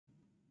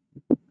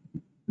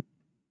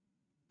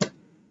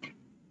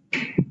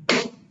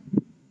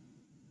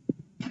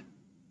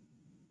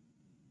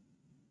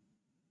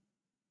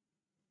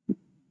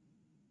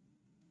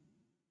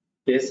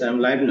Yes, I'm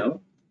live now.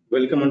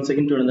 Welcome once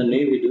again to another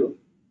new video.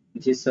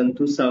 This is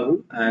Santu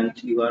Sahu and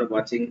you are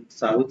watching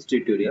Sahu's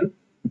tutorial.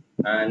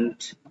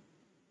 And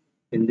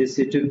in this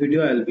YouTube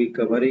video, I'll be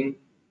covering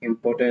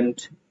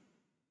important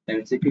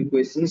MCQ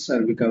questions.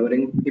 I'll be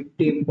covering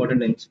 50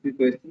 important MCQ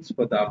questions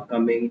for the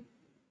upcoming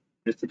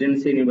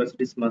Presidency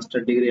University's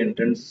Master Degree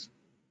Entrance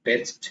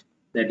Test,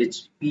 that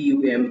is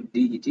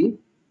PUMDET.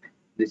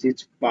 This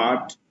is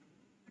part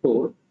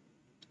 4.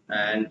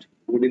 And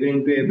good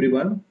evening to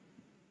everyone.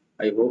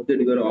 I hope that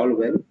you are all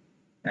well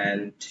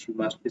and you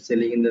must be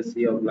sailing in the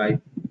sea of life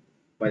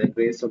by the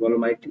grace of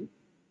Almighty.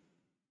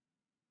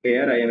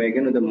 Here I am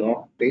again with the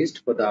mock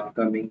test for the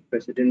upcoming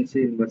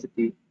Presidency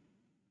University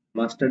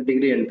Master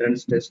Degree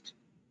Entrance Test.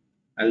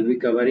 I'll be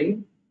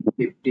covering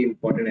 50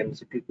 important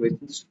MCQ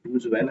questions.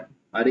 Choose one,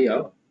 hurry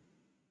up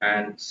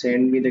and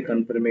send me the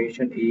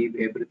confirmation if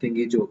everything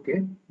is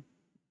okay.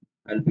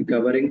 I'll be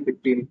covering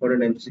 50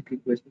 important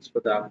MCQ questions for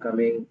the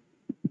upcoming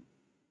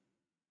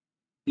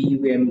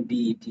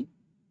PUMDET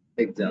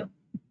exam.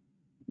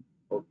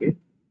 Okay.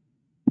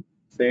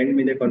 Send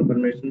me the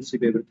confirmations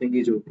if everything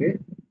is okay.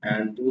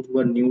 And those who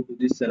are new to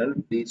this channel,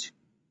 please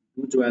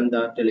do join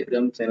the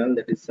Telegram channel,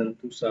 that is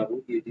Santu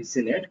Sahu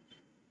UGC.net.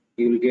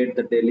 You will get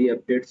the daily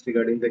updates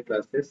regarding the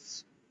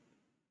classes.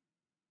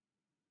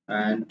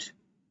 And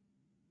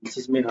this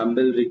is my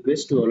humble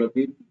request to all of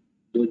you,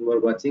 those who are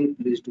watching,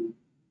 please do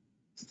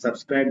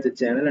subscribe the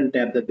channel and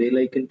tap the bell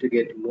icon to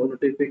get more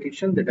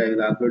notification that I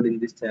will upload in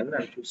this channel.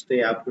 And to stay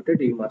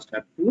updated, you must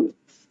have to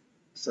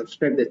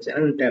subscribe the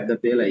channel and tap the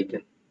bell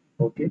icon.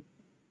 Okay.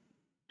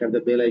 Tap the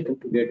bell icon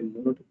to get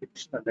more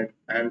notification on that.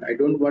 And I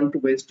don't want to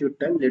waste your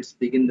time. Let's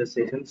begin the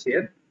sessions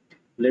here.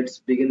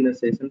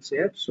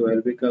 So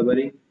I'll be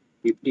covering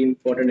 50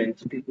 important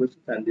MCQ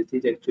questions, and this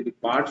is actually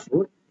part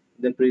 4.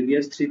 In the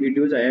previous 3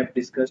 videos, I have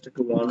discussed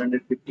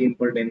 150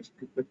 important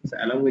MCQ questions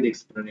along with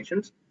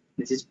explanations.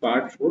 This is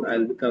part 4.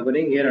 I'll be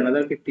covering here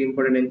another 50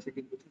 important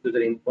MCQ questions. Those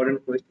are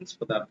important questions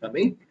for the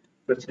upcoming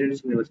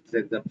Presidency University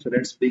exam. So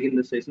let's begin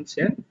the sessions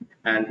here.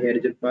 And here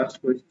is the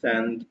first question.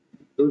 And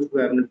those who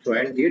have not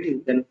joined yet, you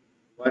can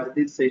watch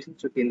these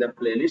sessions in the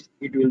playlist.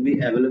 It will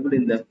be available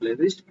in the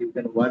playlist. You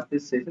can watch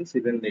these sessions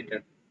even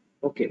later.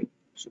 Okay.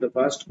 So the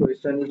first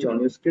question is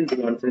on your screen.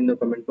 Do answer in the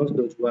comment box,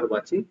 those who are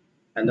watching.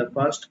 And the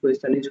first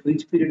question is,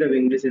 which period of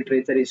English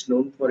literature is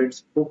known for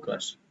its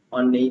focus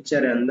on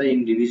nature and the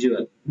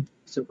individual?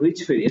 So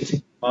which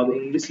period of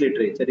English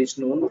literature is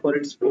known for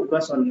its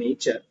focus on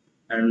nature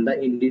and the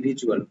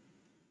individual?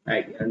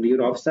 Right. And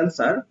your options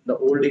are the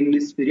Old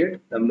English period,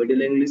 the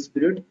Middle English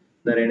period,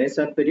 the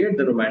Renaissance period,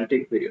 the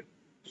Romantic period.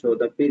 So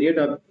the period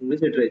of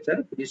English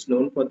literature is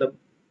known for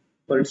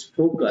its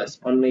focus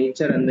on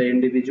nature and the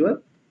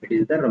individual. It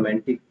is the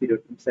Romantic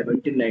period from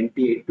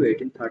 1798 to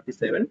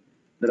 1837.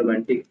 The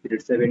Romantic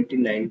period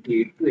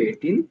 1798 to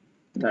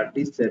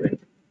 1837.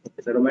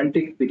 Okay, the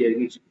Romantic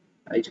period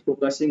is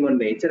focusing on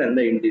nature and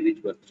the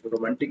individual. So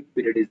Romantic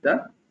period is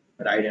the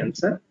right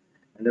answer.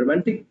 And the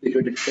Romantic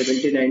period is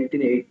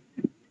 1798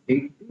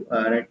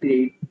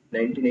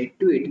 1908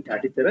 to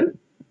 1837,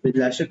 which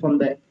lasted from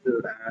the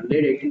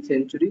late 18th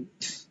century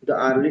to the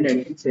early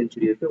 19th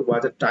century. Okay,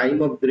 was a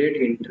time of great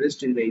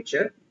interest in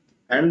nature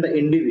and the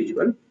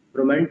individual.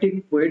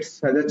 Romantic poets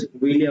such as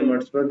William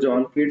Wordsworth,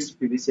 John Keats,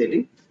 P.B.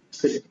 Shelley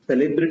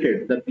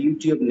celebrated the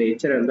beauty of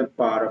nature and the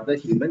power of the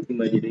human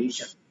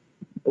imagination.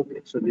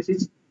 Okay, so this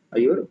is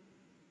your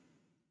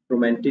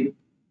romantic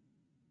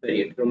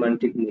period,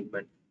 romantic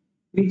movement.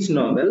 Which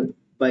novel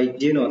by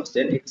Jane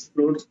Austen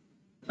explores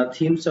the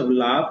themes of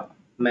love,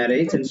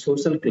 marriage, and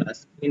social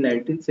class in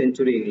 19th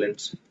century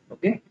England?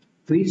 Okay,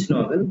 which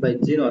novel by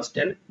Jane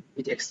Austen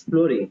is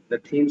exploring the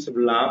themes of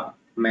love,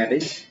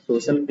 marriage,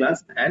 social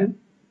class in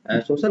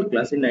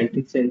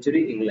 19th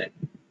century England?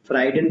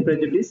 Pride and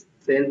Prejudice,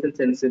 Sense and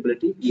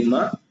Sensibility,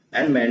 Emma,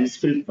 and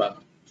Mansfield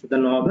Park. So the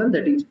novel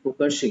that is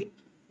focusing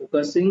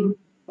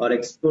or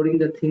exploring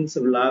the themes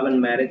of love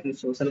and marriage and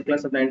social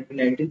class of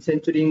 19th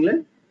century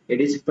England, it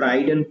is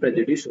Pride and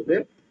Prejudice.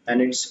 Okay,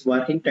 and its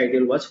working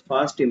title was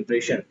First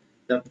Impression.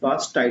 The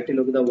first title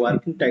of the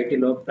working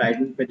title of Pride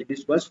and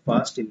Prejudice was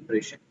First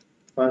Impression.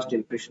 First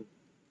Impression.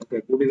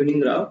 Okay, good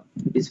evening, Rao.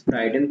 It is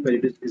Pride and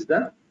Prejudice is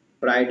the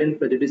right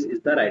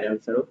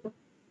answer.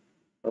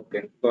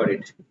 Okay, got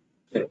it.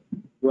 So,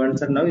 to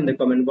answer now in the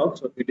comment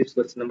box. Okay, it is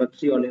question number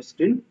 3 on your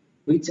screen.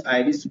 Which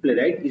Irish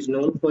playwright is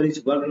known for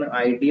his work on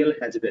Ideal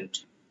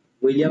Husband?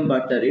 William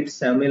Butler Yeats,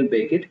 Samuel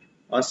Beckett,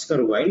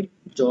 Oscar Wilde,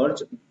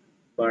 George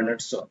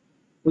Bernard Shaw.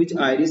 Which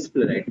Irish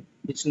playwright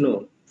is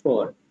known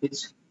for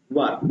its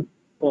work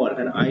called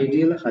An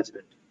Ideal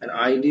Husband? An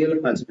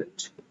Ideal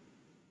Husband.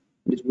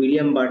 It is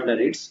William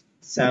Butler Yeats,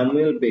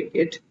 Samuel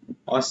Beckett,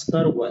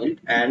 Oscar Wilde,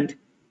 and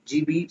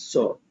G.B.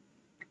 Shaw.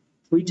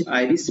 Which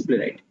Irish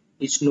playwright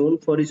is known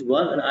for his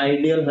work An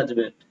Ideal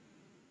Husband?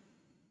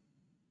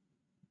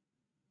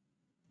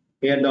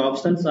 Here the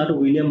options are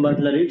William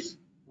Butler Yeats,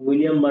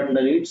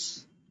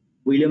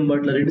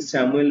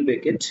 Samuel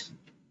Beckett,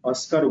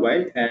 Oscar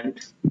Wilde,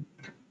 and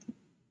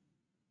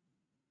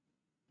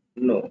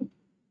no.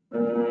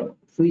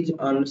 Which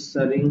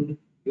answering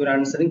You are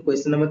answering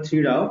question number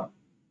 3 now.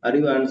 Are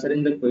you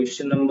answering the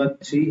question number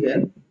 3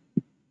 here?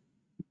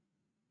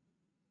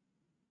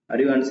 Are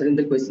you answering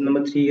the question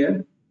number 3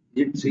 here?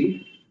 Is it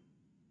 3?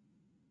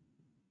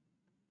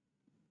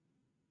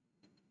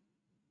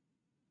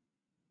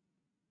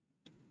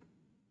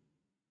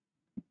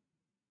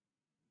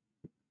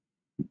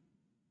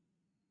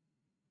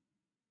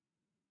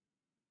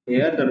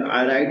 Here the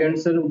right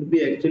answer would be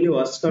actually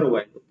Oscar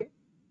Wilde. Okay,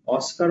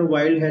 Oscar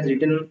Wilde has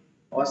written.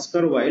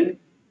 Oscar Wilde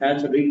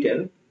has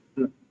written.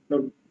 No,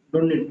 no,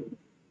 don't need to.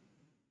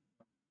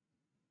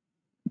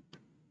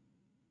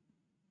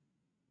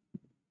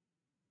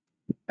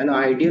 An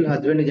ideal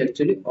husband is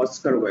actually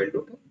Oscar Wilde.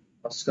 Okay,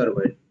 Oscar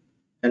Wilde.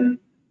 An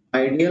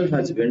ideal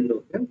husband.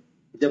 Okay,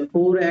 is a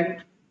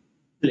four-act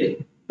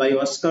play by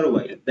Oscar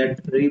Wilde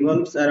that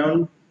revolves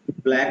around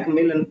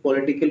blackmail and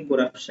political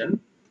corruption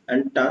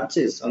and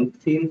touches on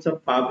themes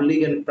of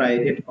public and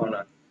private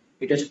honor.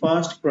 It was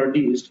first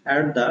produced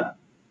at the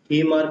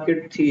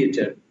Haymarket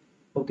Theatre,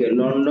 okay,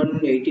 London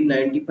in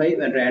 1895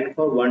 and ran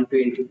for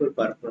 124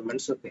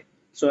 performance. Okay,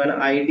 so an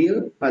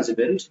ideal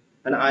husband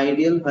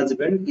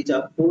is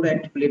a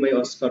four-act play by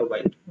Oscar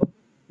Wilde.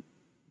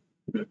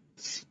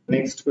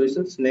 Next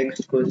question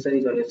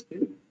is on your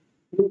screen.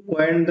 Who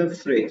coined the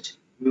phrase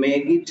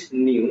 "make it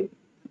new,"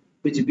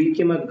 which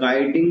became a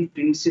guiding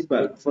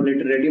principle for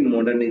literary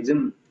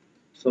modernism?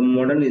 So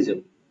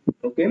modernism,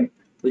 okay,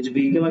 which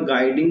became a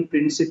guiding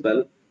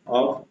principle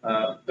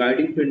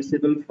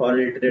for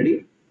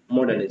literary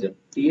modernism.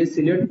 T.S.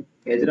 Eliot,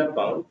 Ezra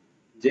Pound,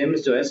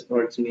 James Joyce,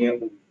 Virginia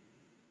Woolf.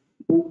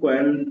 Who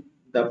coined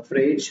the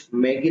phrase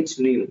 "make it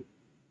new,"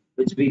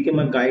 which became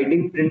a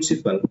guiding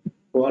principle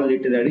for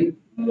literary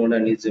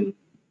modernism?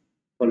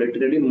 For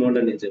literary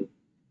modernism.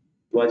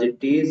 Was it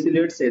T.S.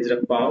 Eliot,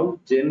 Ezra Pound,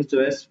 James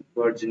Joyce,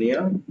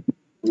 Virginia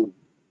Woolf?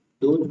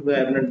 Those who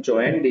have not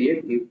joined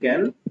yet, you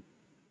can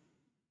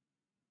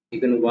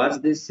watch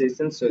these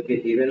sessions.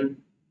 Okay, even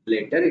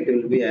later it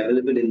will be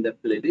available in the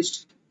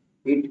playlist.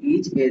 It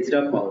is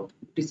Ezra Pound.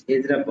 It is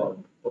Ezra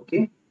Pound.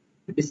 Okay,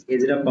 it is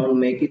Ezra Pound.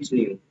 Make it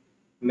new.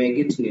 Make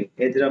it new.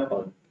 Ezra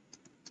Pound.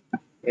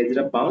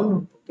 Ezra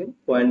Pound. Okay,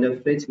 coined the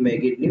phrase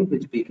 "make it new,"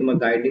 which became a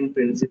guiding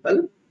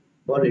principle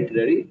for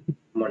literary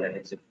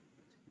modernism.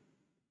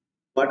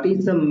 What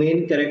is the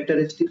main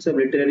characteristics of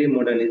literary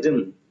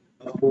modernism?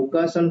 A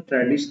focus on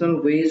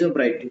traditional ways of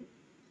writing,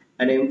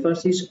 an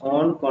emphasis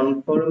on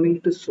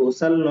conforming to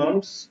social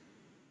norms,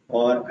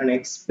 or an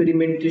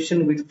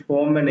experimentation with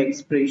form and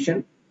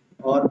expression,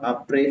 or a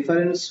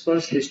preference for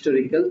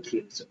historical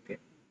themes. Okay.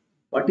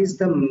 What is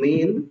the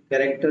main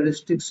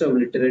characteristics of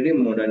literary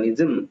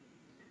modernism?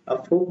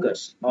 A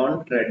focus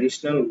on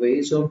traditional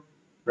ways of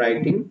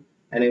writing,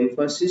 an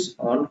emphasis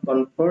on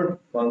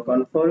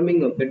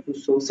conforming okay, to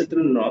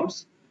societal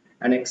norms,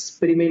 and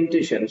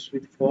experimentations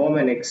with form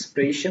and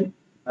expression,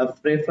 a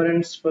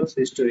preference for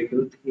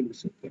historical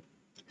themes. Okay.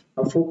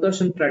 A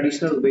focus on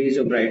traditional ways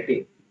of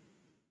writing.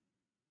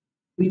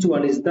 Which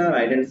one is the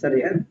right answer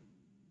here?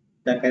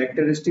 The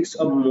characteristics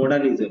of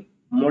modernism.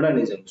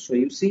 Modernism. So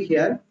you see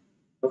here,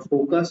 a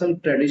focus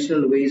on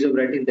traditional ways of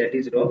writing, that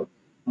is wrong.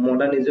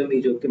 Modernism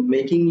is okay.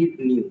 Making it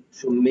new.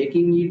 So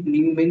making it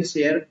new means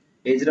here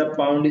Ezra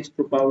Pound is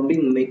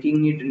propounding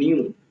making it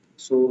new.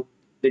 So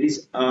that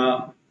is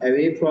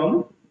away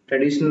from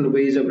traditional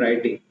ways of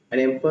writing. An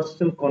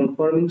emphasis on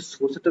conforming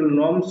societal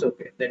norms.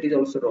 Okay, that is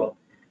also wrong.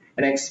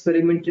 An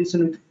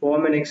experimentation with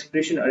form and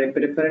expression or a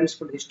preference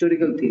for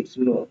historical themes.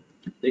 No,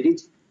 that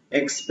is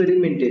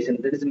experimentation.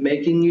 That is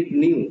making it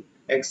new.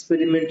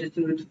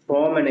 Experimentation with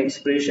form and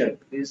expression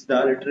is the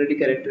literary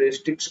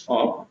characteristics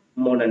of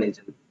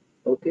modernism.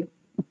 Okay,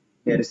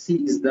 here C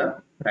is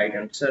the right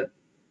answer.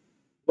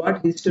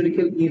 What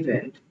historical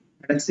event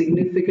had a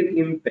significant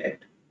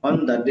impact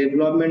on the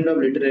development of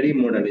literary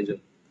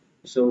modernism?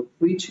 So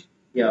which,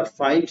 yeah,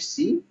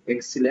 5C,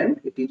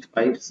 excellent. It is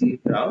 5C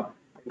now.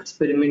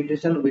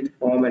 Experimentation with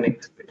form and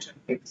expression.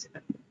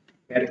 Excellent.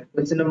 And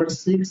question number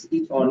 6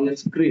 is on your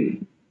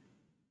screen.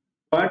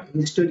 What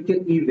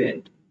historical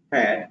event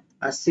had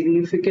a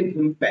significant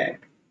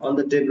impact on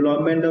the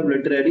development of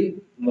literary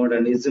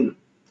modernism?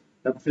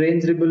 The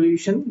French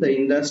Revolution, the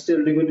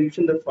Industrial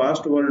Revolution, the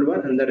First World War,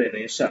 and the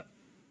Renaissance.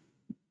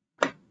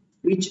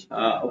 Which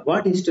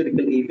what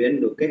historical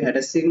event okay had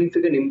a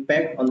significant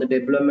impact on the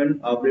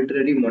development of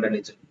literary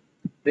modernism?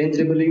 French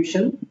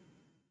Revolution,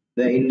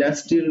 the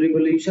Industrial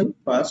Revolution,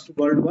 First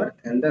World War,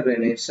 and the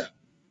Renaissance.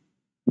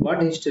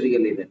 What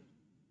historical event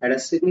had a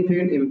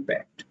significant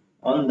impact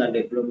on the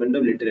development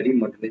of literary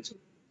modernism?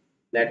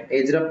 That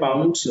Ezra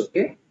Pound's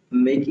okay,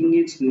 making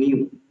it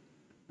new,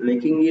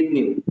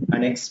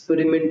 an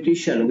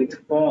experimentation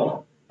with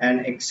form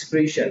and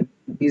expression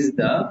is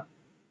the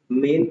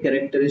main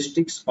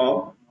characteristics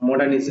of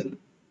modernism.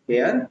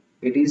 Here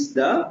it is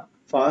the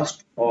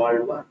First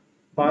World War.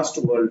 First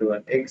World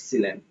War.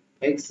 Excellent.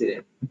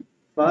 Excellent.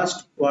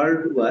 First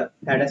World War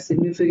had a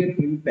significant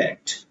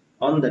impact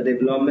on the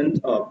development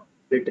of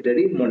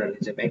literary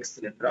modernism.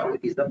 Excellent. Wrong.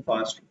 It is the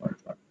First World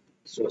War.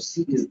 So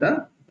C is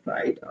the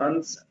right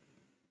answer.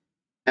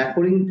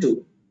 According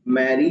to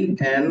Mary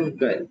and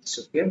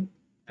girls. Okay,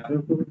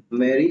 I'm going to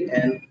Mary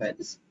and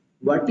girls.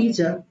 What is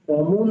a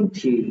common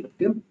theme,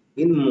 okay,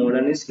 in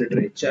modernist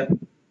literature?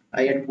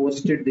 I had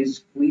posted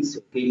this quiz,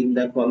 okay, in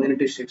the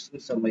community section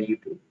of my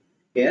YouTube.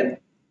 Here,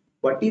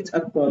 what is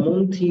a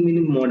common theme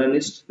in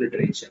modernist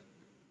literature?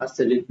 A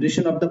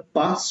celebration of the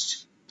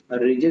past, a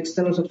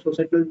rejection of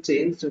societal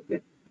change,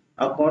 okay,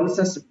 a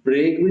conscious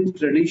break with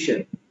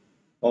tradition,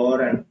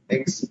 or an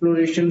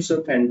explorations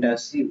of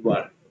fantasy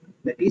world,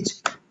 that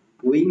is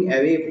going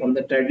away from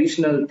the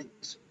traditional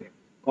things, okay.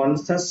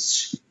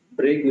 Conscious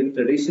break with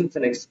traditions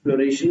and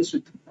explorations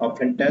with of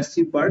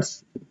fantasy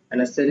worlds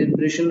and a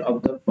celebration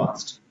of the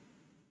past.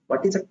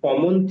 What is a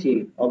common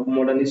theme of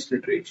modernist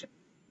literature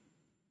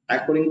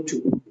according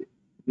to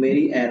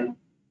Mary Ann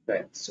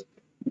Vance?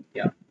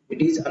 Yeah,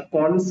 it is a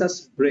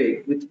conscious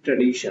break with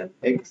tradition.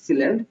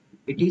 Excellent.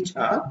 It is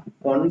a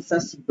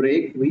conscious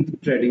break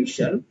with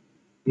tradition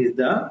is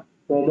the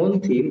common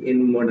theme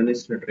in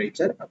modernist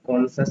literature. A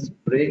conscious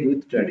break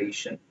with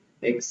tradition.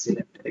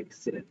 Excellent.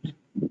 Excellent.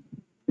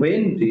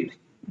 When did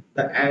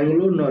the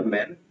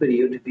Anglo-Norman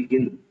period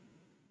begin?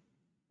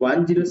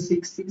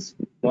 1066,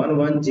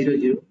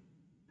 1100,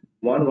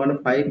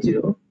 1150,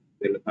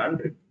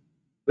 1200.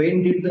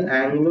 When did the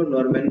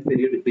Anglo-Norman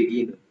period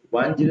begin?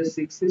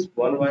 1066,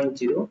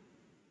 110,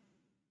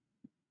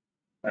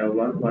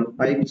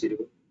 1150,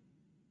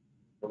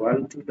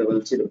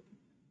 1200.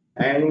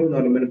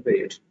 Anglo-Norman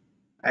period.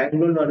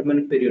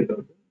 Anglo-Norman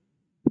period.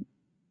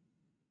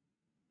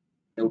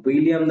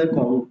 William the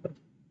Conqueror.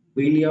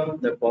 William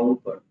the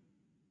Conqueror.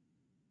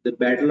 The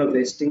Battle of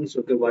Hastings.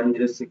 Okay,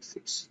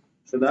 1066.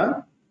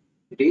 So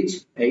it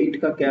is 8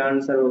 का क्या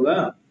answer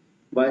होगा?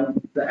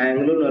 When the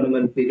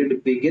Anglo-Norman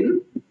period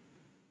begin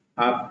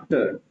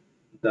after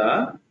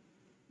the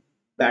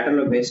Battle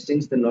of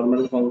Hastings, the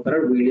Norman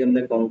conqueror William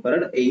the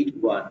Conqueror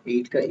 8-1.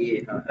 8 का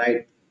A,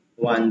 right?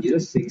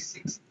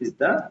 1066 is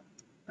the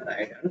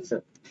right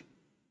answer.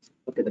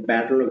 Okay, the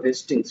Battle of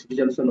Hastings, which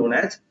is also known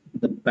as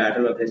the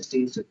Battle of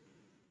Hastings.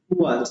 Who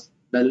was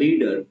the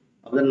leader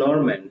of the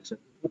Normans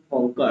who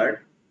conquered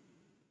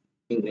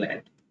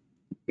England?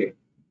 Okay,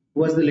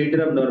 who was the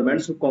leader of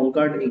Normans who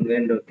conquered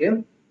England?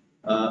 Okay,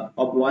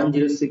 of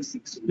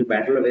 1066, the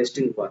Battle of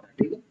Hastings was.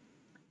 Okay?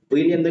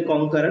 William the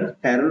Conqueror,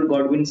 Harold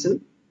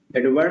Godwinson,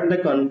 Edward the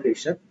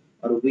Confessor,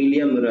 or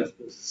William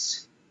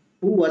Rufus?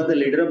 Who was the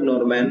leader of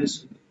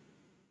Normans?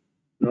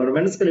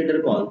 Normans का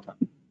leader कौन था?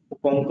 Who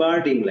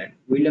conquered England?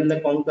 William the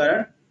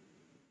Conqueror,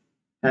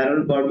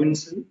 Harold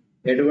Godwinson,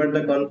 Edward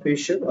the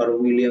Confessor, or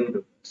William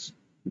Rufus?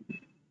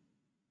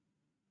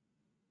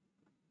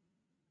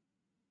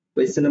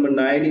 Question number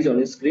 9 is on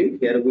the screen.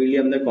 Here,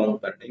 William the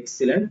Conqueror.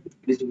 Excellent.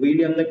 It is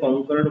William the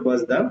Conqueror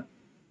was the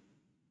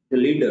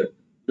leader,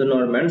 the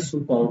Normans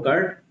who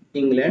conquered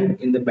England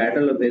in the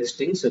Battle of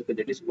Hastings. Okay,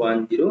 that is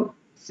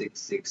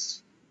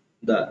 1066.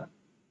 The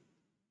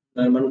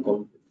Norman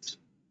conquest.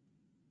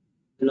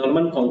 The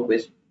Norman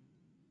conquest.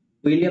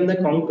 William the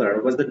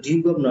Conqueror was the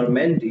Duke of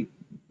Normandy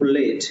who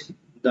led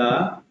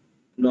the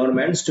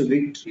Normans to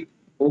victory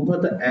over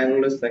the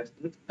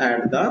Anglo-Saxons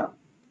at the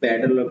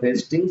Battle of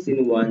Hastings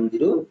in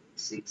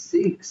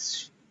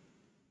 1066.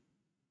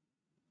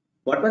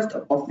 What was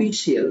the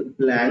official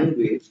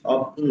language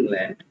of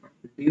England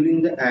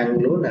during the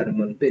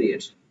Anglo-Norman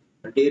period?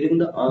 During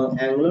the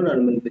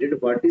Anglo-Norman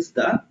period, what is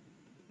the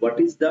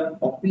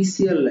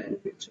official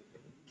language?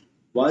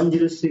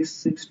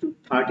 1066 to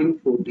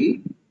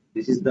 1340,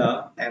 this is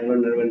the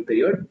Anglo-Norman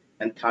period,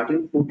 and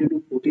 1340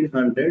 to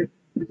 1400,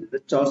 this is the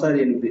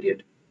Chaucerian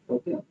period.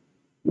 Okay.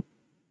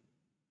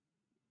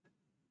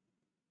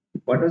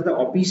 What was the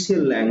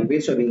official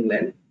language of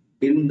England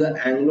during the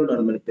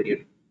Anglo-Norman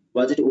period?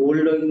 Was it Old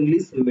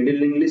English,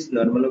 Middle English,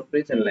 Norman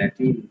French, and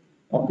Latin?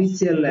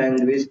 Official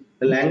language,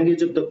 the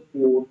language of the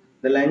court,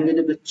 the language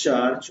of the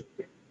church,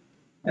 okay,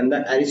 and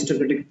the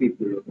aristocratic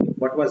people. Okay.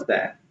 What was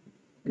that?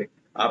 Okay.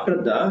 After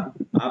the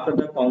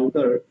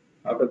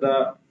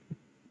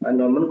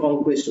Norman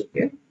conquest,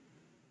 okay,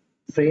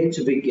 French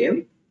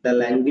became the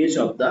language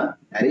of the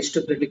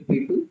aristocratic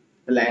people,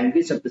 the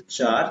language of the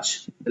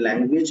church, the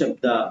language of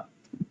the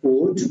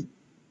court.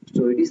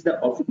 So it is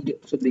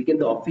became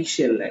the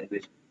official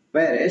language.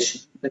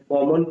 Whereas the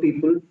common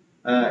people,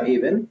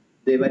 even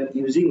they were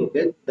using,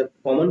 okay, the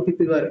common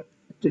people were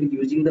actually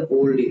using the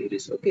Old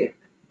English, okay.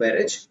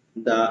 Whereas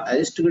the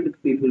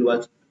aristocratic people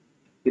were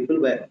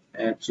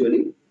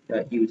actually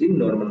using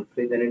Norman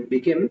French, and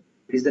it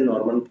is the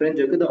Norman French,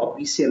 okay. The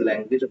official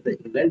language of the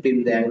England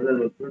during the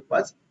Anglo-Norman period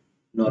was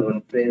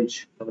Norman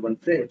French. Norman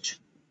French,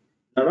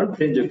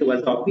 okay,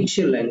 was the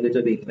official language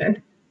of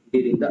England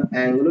during the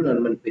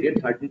Anglo-Norman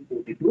period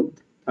 1342,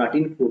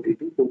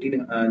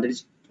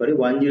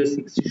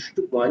 1066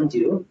 to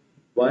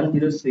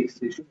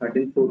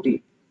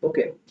 1340.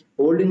 Okay,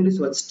 Old English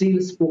was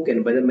still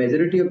spoken by the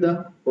majority of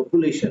the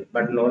population,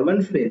 but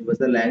Norman French was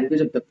the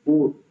language of the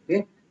court,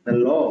 okay, the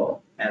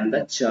law and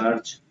the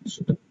church.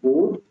 So the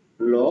court,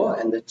 law,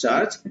 and the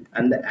church,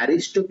 and the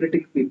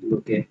aristocratic people,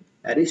 okay,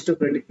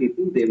 aristocratic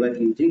people, they were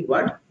using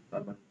what?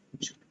 Norman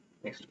French.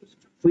 Next question.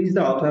 Who is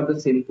the author of the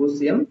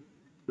symposium?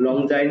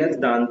 Longinus,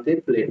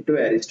 Dante, Plato,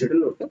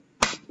 Aristotle. Okay,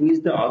 who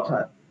is the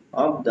author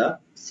of the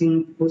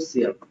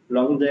Symposium?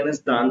 Longinus,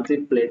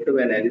 Dante, Plato,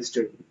 and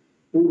Aristotle.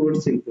 Who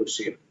wrote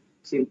Symposium?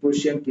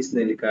 Symposium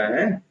किसने लिखा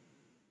है?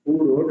 Who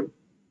wrote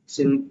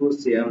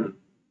Symposium?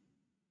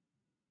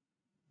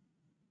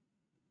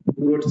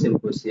 Who wrote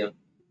Symposium?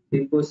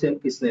 Symposium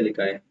किसने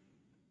लिखा है?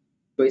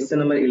 Question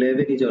number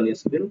 11 is on your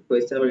screen.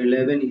 Question number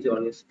 11 is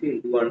on your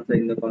screen. Do answer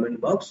in the comment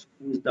box.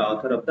 Who is the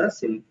author of the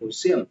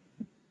Symposium?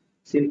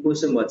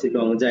 Symposium was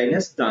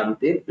Longinus,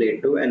 Dante,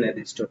 Plato, and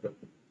Aristotle.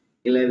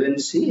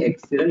 11C,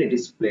 excellent. It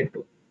is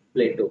Plato.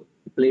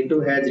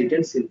 Plato has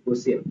written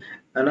Symposium.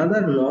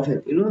 Another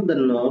novel. You know the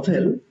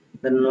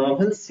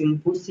novel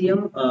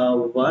Symposium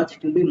was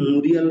written by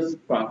Muriel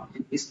Spark.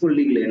 इसको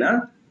लिख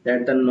लेना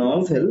that the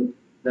novel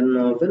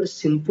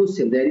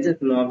Symposium. There is a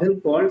novel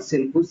called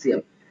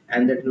Symposium,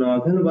 and that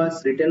novel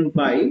was written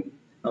by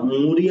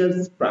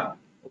Muriel Spark.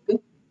 Okay,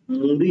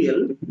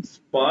 Muriel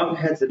Spark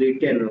has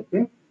written.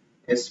 Okay,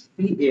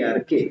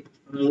 SPARK.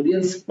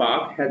 Muriel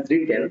Spark has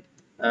written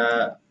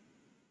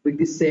with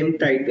the same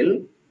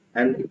title,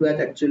 and it was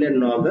actually a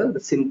novel, the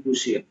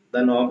Symposium.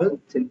 The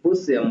novel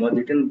Symposium was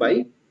written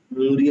by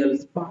Muriel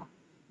Spark,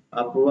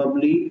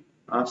 probably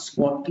a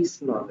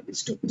Scottish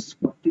novelist.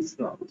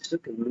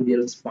 Okay,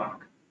 Muriel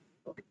Spark.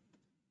 Okay.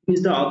 Who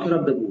is the author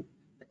of the book?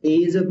 The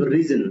Age of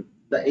Reason.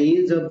 The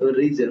Age of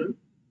Reason,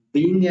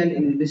 being an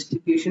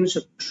investigation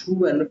of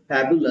true and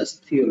fabulous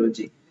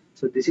theology.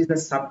 So this is the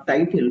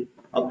subtitle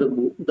of the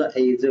book, The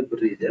Age of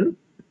Reason.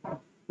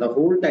 The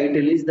whole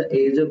title is The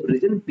Age of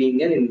Reason,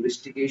 being an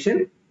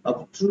investigation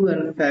of true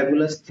and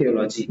fabulous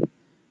theology.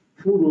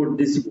 Who wrote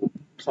this book?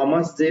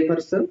 Thomas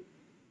Jefferson,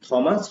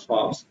 Thomas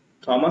Hobbes,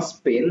 Thomas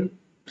Paine,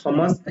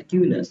 Thomas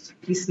Aquinas.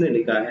 किसने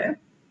लिखा है?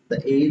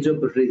 The Age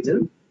of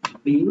Reason,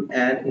 being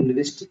an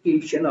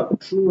investigation of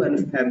true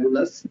and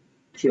fabulous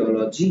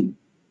theology.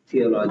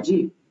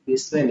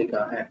 किसने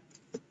लिखा है?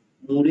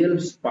 Muriel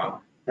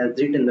Spark has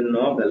written the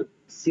novel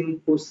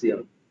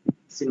Symposium.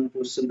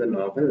 The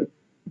novel.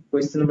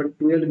 Question number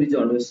 12 is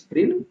on your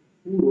screen.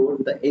 Who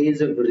wrote The Age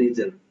of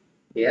Reason?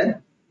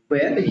 Here,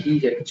 where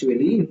he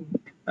actually,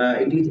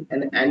 it is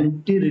an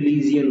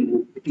anti-religion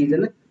book. It is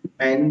an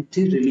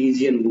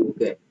anti-religion book.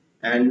 Okay?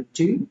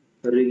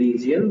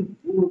 Anti-religion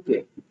book.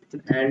 Okay? It's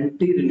an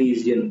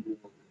anti-religion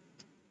book.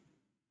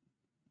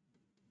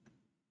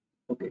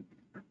 Okay.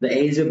 The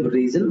Age of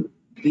Reason,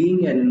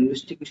 being an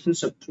investigation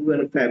of true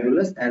and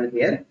fabulous, and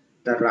here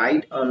the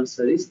right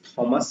answer is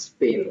Thomas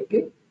Paine.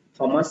 Okay,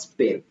 Thomas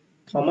Paine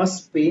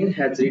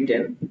has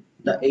written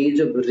The Age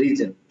of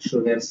Reason.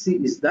 So here C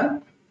is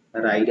the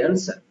right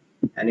answer,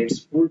 and its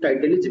full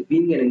title is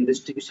being an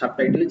investigation.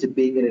 Subtitle is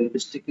being an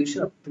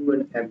investigation of true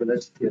and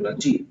fabulous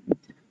theology.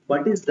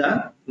 What is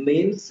the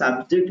main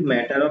subject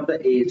matter of The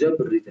Age of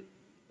Reason?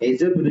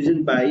 Age of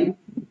Reason by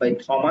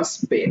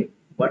Thomas Paine.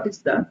 What is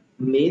the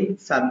main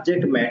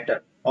subject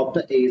matter of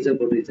The Age of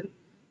Reason?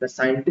 The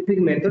scientific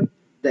method,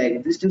 the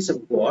existence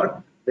of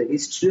God, the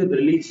history of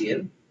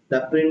religion, the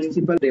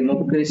principle of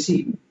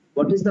democracy.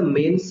 What is the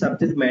main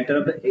subject matter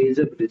of The Age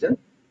of Reason?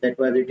 That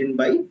was written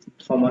by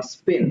Thomas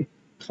Paine.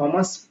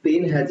 Thomas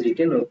Paine has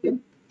written. Okay,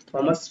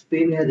 Thomas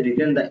Paine has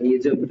written The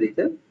Age of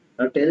Reason.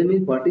 Now tell me,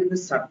 what is the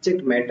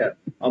subject matter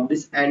of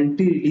this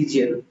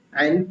anti-religion?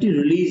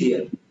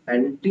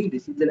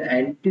 This is an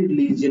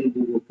anti-religion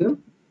book.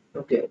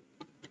 Okay.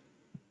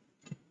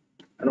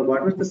 And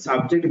what was the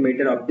subject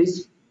matter of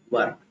this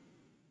work?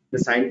 The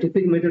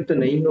scientific method तो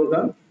नहीं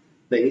होगा.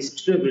 The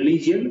history of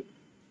religion.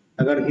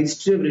 अगर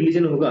history of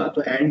religion होगा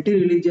तो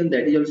anti-religion,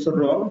 that is also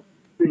wrong.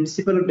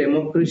 Principle of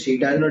democracy,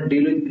 it does not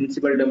deal with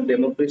principle of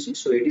democracy.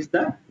 So it is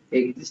the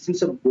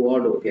existence of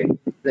God. Okay.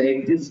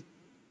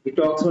 It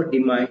talks about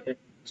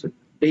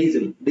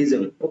deism.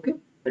 Okay.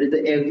 That is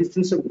the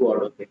existence of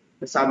God. Okay.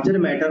 The subject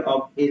matter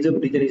of Age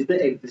of Reason is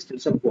the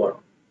existence of God.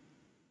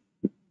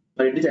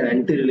 But it is an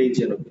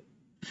anti-religion. Okay.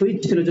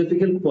 Which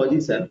philosophical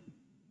position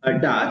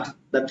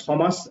does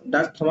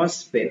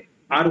Thomas Paine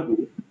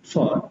argue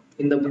for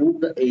in the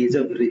book The Age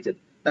of Reason?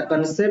 The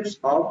concepts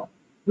of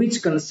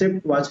which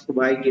concept was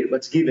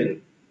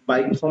given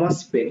by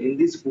Thomas Paine in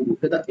this book,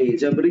 The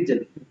Age of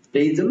Reason?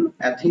 Deism,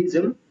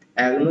 atheism,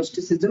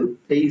 agnosticism,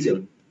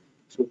 theism.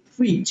 So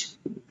which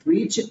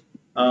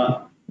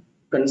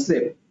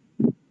concept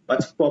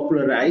was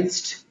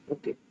popularized,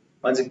 okay,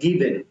 was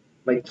given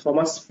by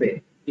Thomas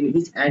Paine in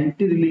his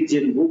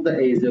anti-religion book, The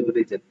Age of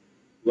Reason?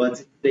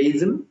 Was it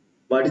deism?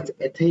 What is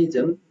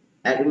atheism,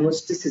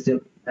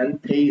 agnosticism,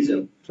 and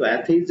theism? So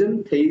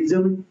atheism,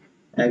 theism,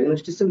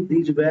 agnosticism,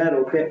 these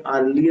were okay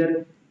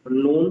earlier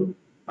known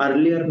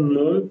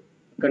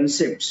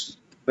concepts,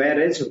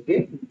 whereas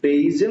okay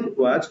deism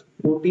was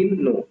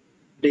 14.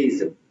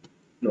 Deism,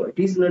 it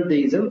is not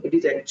deism. It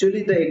is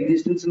actually the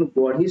existence of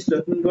God. He is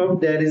talking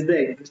about there is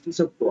the existence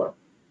of God.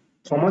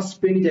 Thomas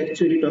Paine is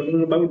actually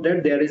talking about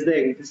that there is the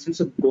existence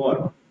of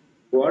God.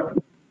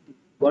 God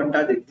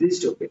does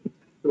exist. Okay,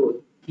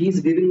 so he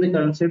is giving the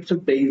concepts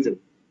of deism,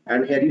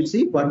 and here you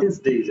see what is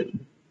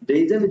deism.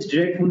 Deism is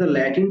derived from the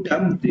Latin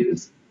term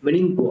deus,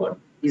 meaning God,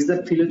 is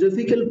the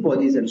philosophical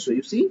position. So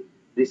you see,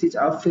 This is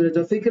a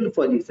philosophical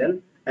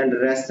position and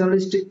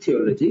rationalistic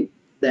theology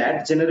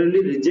that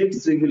generally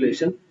rejects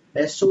revelation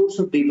as source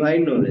of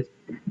divine knowledge.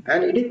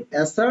 And it is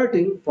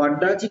asserting, what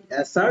does it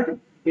assert?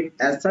 It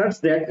asserts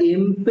that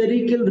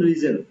empirical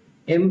reason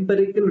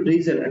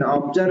and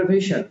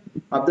observation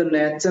of the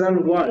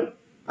natural world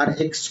are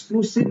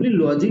exclusively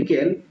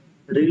logical,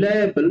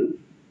 reliable,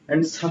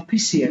 and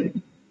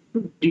sufficient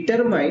to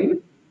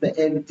determine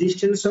the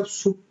existence of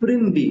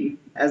supreme being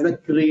as the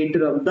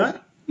creator of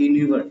the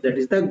universe, that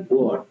is the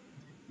God.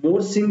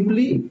 More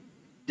simply,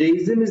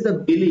 deism is the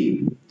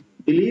belief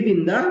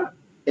in the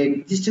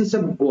existence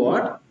of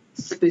God,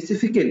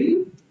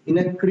 specifically in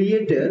a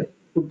creator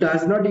who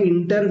does not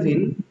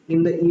intervene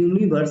in the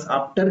universe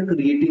after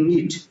creating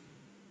it.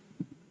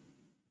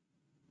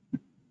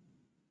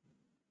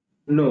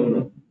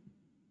 No.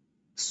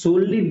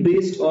 Solely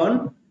based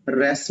on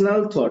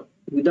rational thought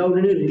without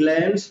any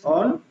reliance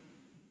on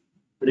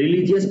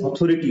religious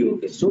authority.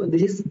 Okay, so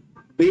this is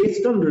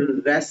based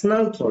on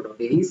rational thought.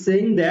 Okay, he's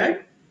saying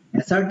that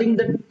asserting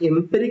that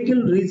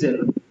empirical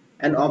reason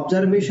and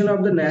observation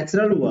of the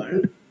natural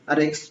world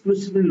are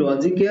exclusively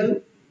logical,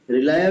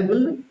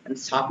 reliable, and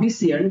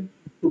sufficient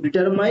to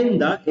determine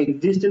the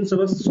existence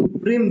of a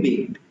supreme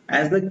being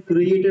as the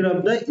creator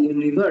of the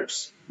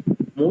universe.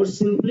 More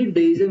simply,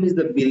 deism is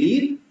the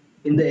belief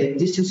in the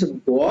existence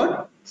of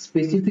God,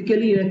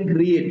 specifically in a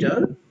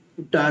creator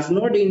who does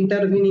not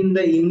intervene in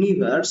the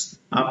universe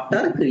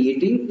after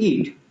creating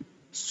it,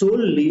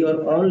 solely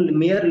or only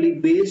merely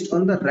based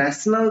on the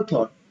rational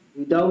thought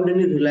without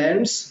any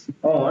reliance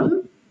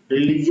on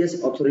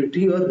religious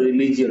authority or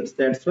religions.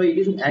 That's why it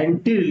is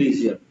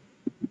anti-religion.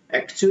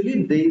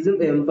 Actually,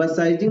 deism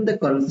emphasizing the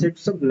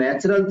concepts of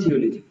natural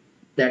theology,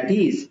 that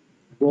is,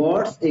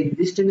 God's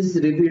existence is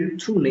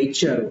revealed through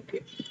nature.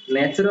 Okay,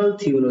 natural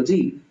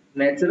theology,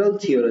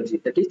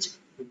 that is,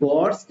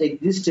 God's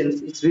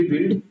existence is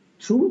revealed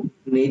through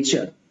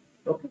nature.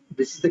 Okay,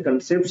 this is the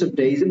concepts of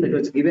deism that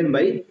was given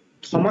by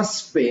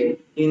Thomas Paine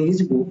in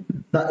his book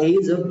The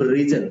Age of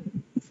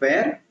Reason,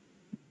 where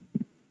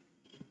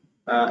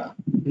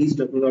he's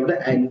talking about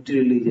the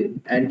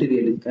anti-religion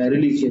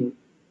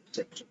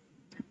section.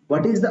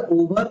 What is the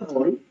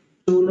overall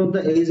tone of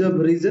the Age of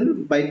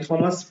Reason by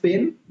Thomas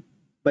Paine?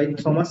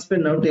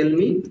 Now tell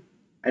me.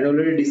 I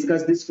already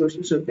discussed this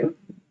question. So, okay,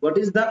 what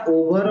is the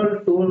overall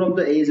tone of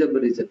the Age of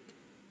Reason?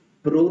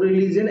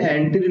 Pro-religion,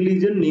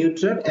 anti-religion,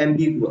 neutral,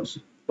 ambiguous.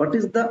 What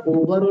is the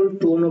overall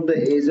tone of the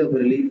Age of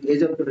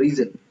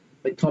Reason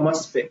by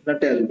Thomas Paine? Now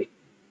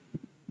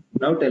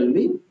tell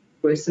me.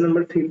 Question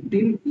number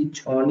 15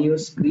 is on your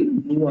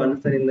screen. You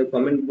answer in the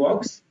comment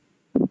box.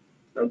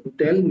 Now to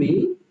tell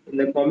me in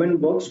the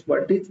comment box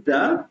what is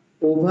the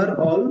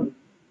overall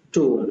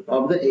tone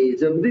of the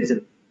Age of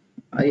Reason.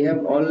 I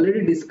have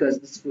already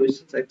discussed this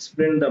question.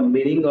 Explain the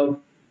meaning of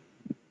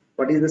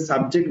what is the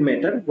subject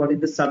matter. What is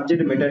the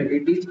subject matter?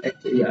 It is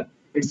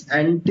it's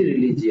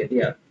anti-religion.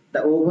 Yeah,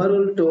 the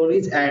overall tone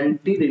is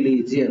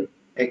anti-religion.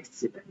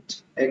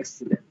 Excellent.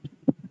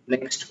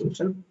 Next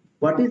question.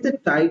 What is the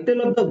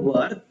title of the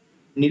work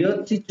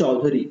Nirati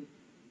Chaudhary,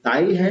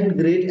 Thy Hand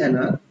Great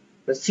Anna,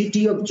 The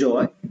City of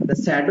Joy, The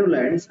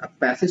Shadowlands, A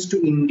Passage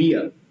to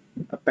India?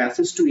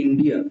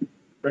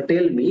 Now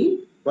tell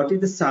me what is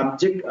the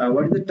subject,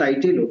 what is the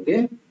title,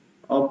 okay,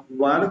 of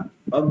work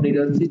of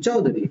Nirati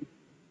Chaudhary?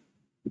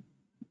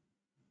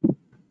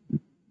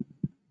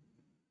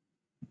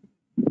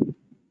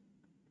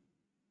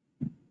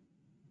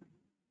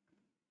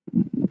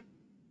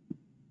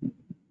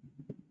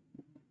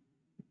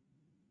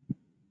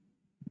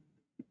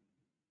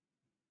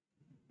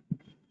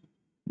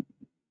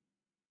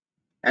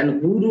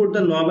 And who wrote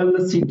the novel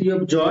The City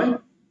of Joy?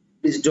 It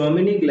is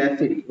Dominic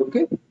Lafferty.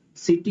 Okay,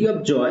 City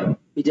of Joy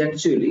is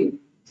actually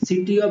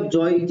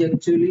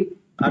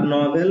a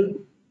novel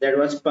that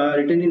was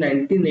written in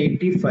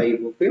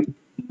 1985. Okay,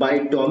 by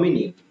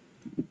Dominic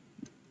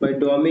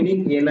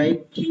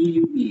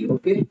Nique.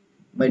 Okay,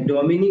 by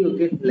Dominic,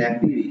 okay,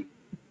 Lafferty,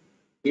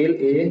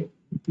 Lapiere.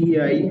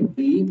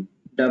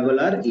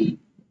 Okay,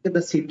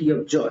 The City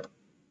of Joy.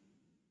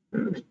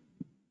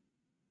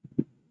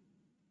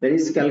 There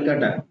is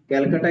Calcutta.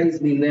 Calcutta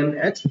is renamed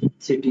as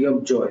City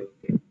of Joy.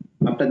 Okay,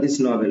 after this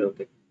novel.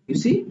 Okay, you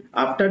see,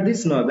 after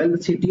this novel,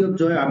 the City of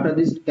Joy. After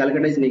this,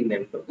 Calcutta is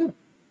nicknamed. Okay,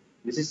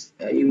 this is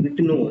you need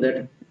to know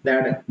that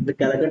the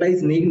Calcutta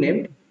is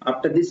nicknamed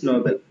after this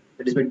novel.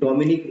 That is by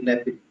Dominic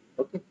Lafferty.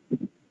 Okay,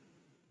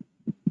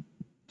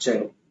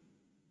 chalo.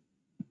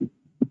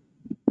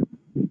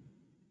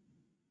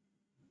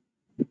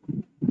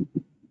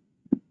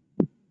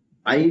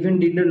 I even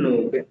did not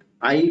know. Okay,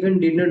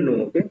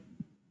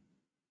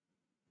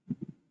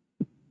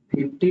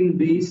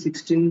 15B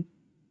 16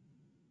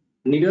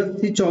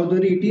 Nirati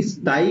Chaudhary, it is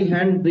Thy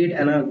Hand Great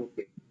Anna.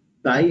 Okay,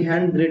 Thy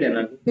Hand Great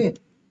Anna. Okay,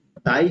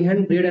 Thy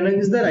Hand Great Anna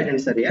is the right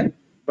answer. Yeah,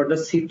 but the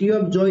City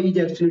of Joy is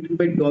actually written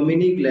by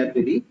Dominic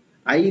Lafferty.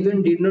 I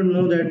even did not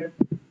know that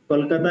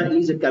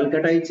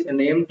Calcutta is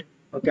named,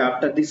 okay,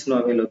 after this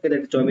novel. Okay,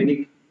 that's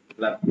Dominic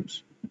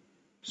Lafferty's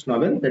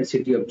novel, that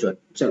City of Joy.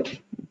 चलो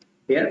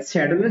यार,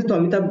 Shadowlands तो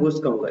अमिताभ घोष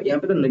का होगा, यहाँ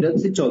पे तो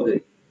Neeraj Singh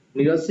Chaudhary.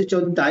 Neeraj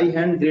Chaudhary, Thy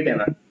Hand, Great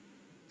Anna.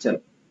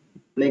 Chalo.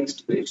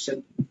 Next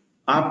question.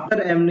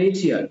 After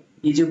Amnesia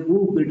is a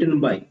book written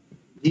by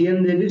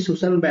G.N. Devi,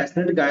 Susan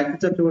Bassett, Gayatri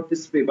Chakraborty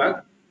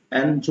Spivak,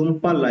 and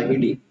Jhumpa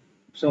Lahiri.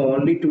 So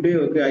only today,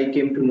 okay, I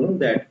came to know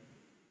that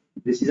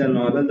this is a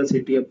novel, The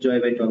City of Joy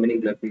by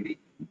Dominic Lahiri.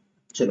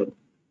 Chalo.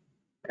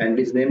 And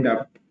is named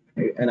after,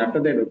 and after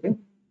that, okay,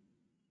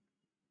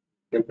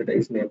 Calcutta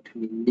is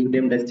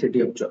nicknamed as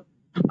City of Joy.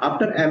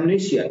 After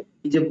Amnesia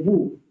is a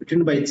book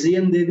written by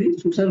G.N. Devi,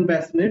 Susan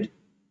Bassett,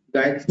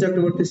 Gayatri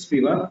Chakraborty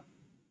Spivak,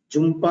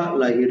 Jhumpa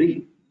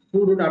Lahiri.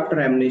 Who wrote After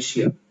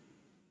Amnesia?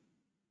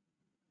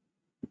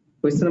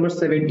 Question number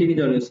 17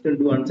 is on your screen.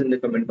 Do answer in the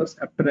comment box.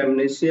 After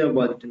Amnesia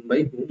was written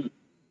by whom?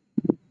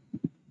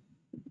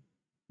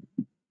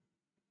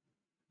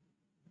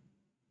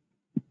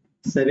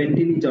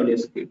 Seventeen is on your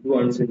screen. Do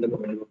answer in the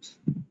comment box.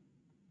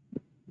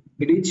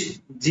 It is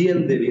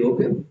G.N. Devi,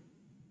 okay?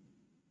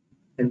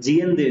 And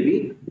G.N.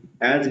 Devi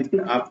has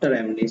written After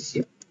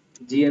Amnesia.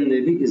 G.N.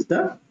 Devi is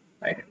the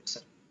right answer.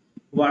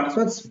 What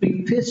was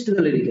preface to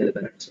the lyrical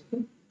ballads?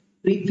 Okay?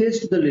 Preface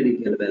to the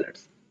lyrical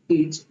ballads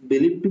is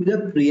believed to be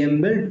the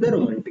preamble to the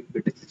romantic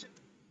criticism.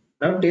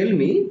 Now tell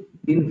me,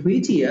 in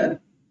which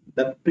year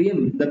the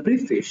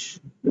preface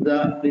to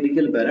the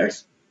lyrical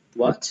ballads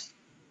was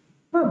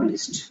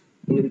published?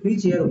 In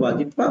which year was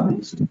it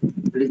published?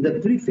 It is the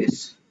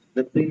preface.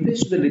 The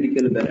preface to the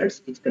lyrical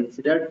ballads is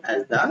considered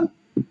as the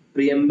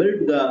preamble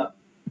to the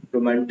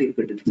romantic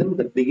criticism,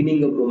 the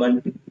beginning of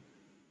romantic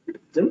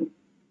criticism.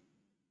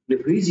 In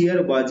which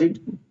year was it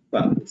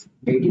published?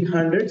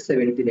 1800,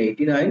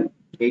 1789,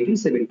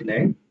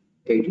 1879,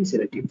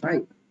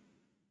 1875.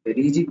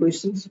 Very easy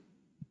questions.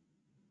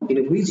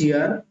 In which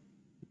year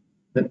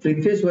the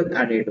preface was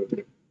added?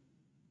 Okay.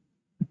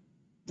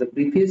 The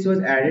preface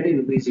was added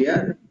in which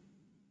year?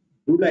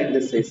 Do like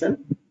the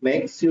session.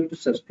 Make sure to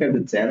subscribe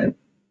the channel.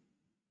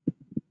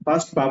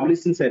 First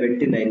published in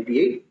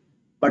 1798,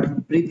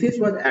 but preface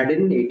was added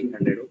in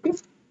 1800. Okay.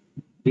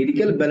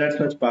 Lyrical ballads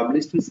was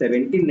published in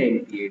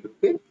 1798.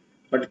 Okay.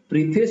 But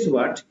preface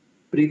what?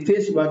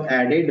 Preface was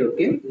added,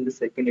 okay, in the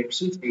second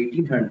edition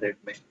 1800.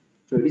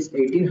 So it is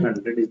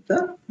 1800 is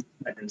the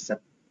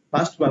answer.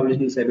 First published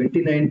in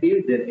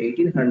 1798, then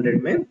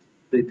 1800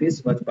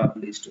 preface was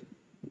published.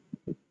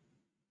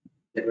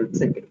 That was the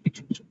second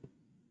edition.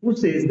 Who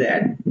says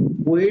that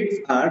poets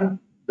are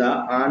the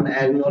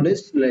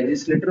unacknowledged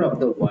legislator of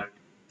the world?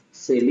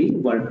 Shelley,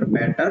 Walter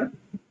Pater,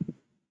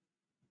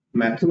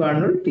 Matthew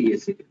Arnold,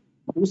 T.S. Eliot.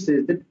 Who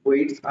says that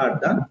poets are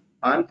the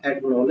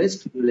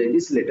unacknowledged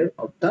legislator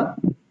of the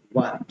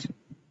world?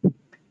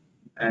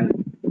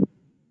 And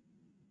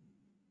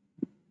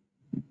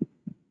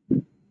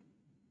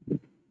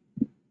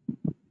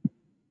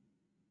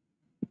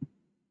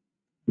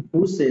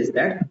who says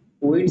that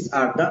poets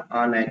are the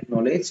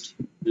unacknowledged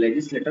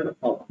legislator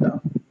of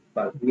the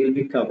world? We will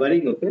be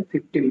covering, okay,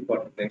 50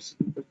 important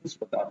questions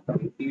for the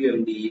upcoming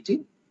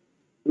PUMDET.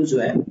 To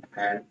join,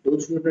 and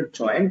those who have not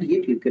joined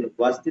yet, you can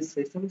watch these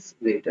sessions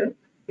later.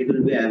 It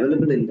will be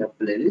available in the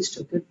playlist.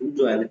 Okay, to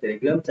join the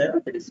Telegram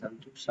channel, that is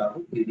Santosh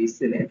Sahu. You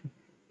listen it.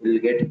 You will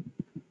get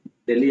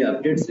daily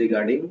updates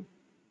regarding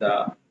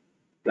the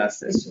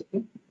classes,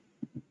 okay,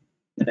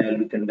 that I will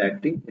be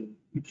conducting in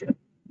future.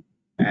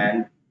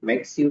 And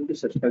make sure to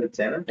subscribe the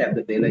channel. Tap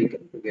the bell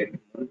icon to get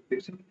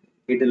notification.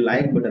 Hit the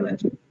like button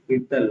as well.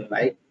 Hit the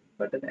like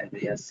button as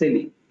well. Yeah,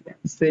 Sally. Yeah,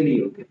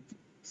 Sally. Okay,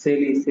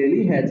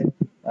 Sally has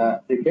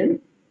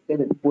written that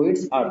the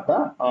poets are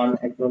the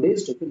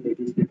unacknowledged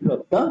legislator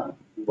of the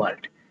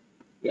world.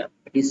 Yeah,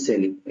 it is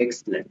Shelley.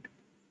 Excellent.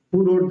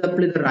 Who wrote the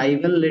play The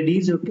Rival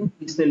Ladies? Okay,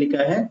 किसने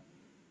लिखा है?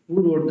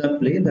 Who wrote the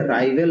play The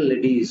Rival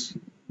Ladies?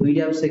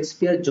 William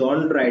Shakespeare,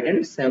 John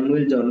Dryden,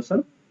 Samuel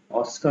Johnson,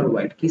 Oscar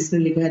Wilde. किसने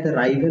लिखा है The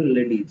Rival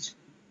Ladies?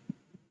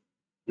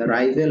 The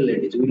Rival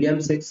Ladies.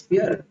 William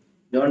Shakespeare,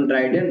 John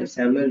Dryden,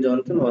 Samuel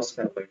Johnson,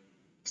 Oscar Wilde.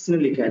 किसने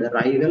लिखा है The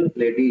Rival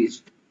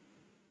Ladies?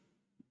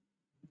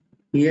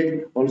 He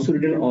had also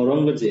written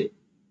Aurangzeb.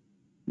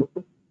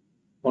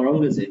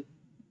 Aurangzeb.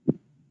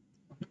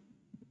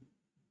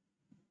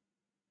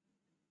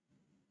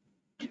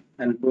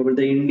 And probably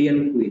the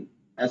Indian Queen,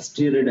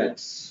 Astrid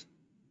Redux.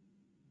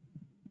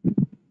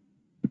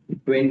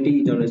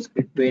 20 Jonas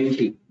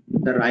 20.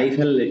 The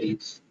Rival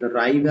Ladies. The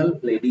Rival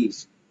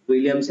Ladies.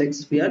 William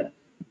Shakespeare,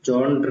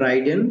 John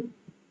Dryden,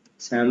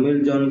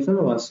 Samuel Johnson,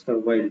 Oscar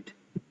Wilde.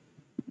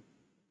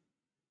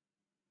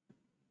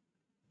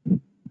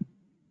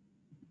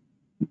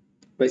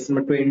 Question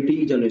number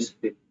 20 is on your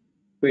screen.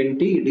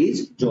 20, it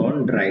is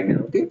John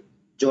Dryden. Okay,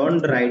 John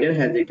Dryden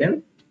has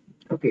written,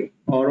 okay,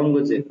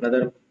 Aurangzeb,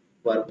 another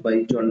work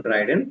by John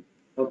Dryden.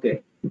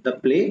 Okay, the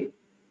play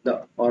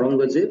The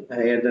Aurangzeb,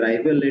 here the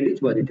Rival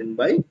Ladies was written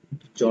by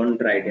John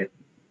Dryden.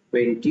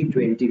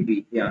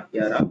 2020B. Yeah,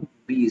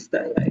 B is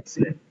the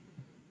excellent.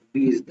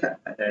 B is the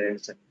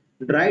answer.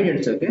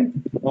 Dryden, okay.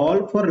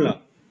 All for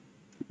Love.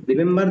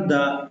 Remember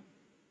the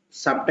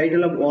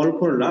subtitle of All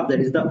for Love, that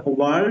is the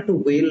World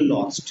Well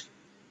Lost,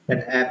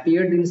 that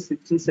appeared in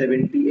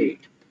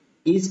 1678.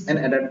 is an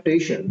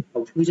adaptation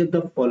of which of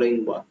the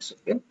following works?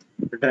 Okay,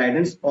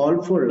 Dryden's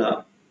All for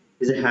Love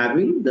is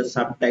having the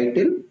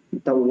subtitle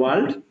 "The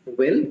World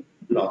Well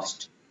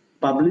Lost,"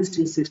 published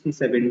in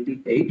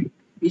 1678.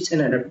 Is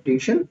an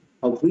adaptation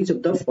of which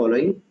of the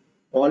following?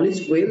 All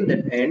is well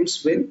that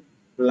ends well,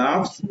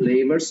 Love's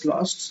Labour's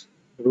Lost,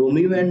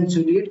 Romeo and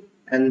Juliet,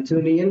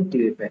 Antony and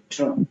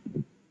Cleopatra.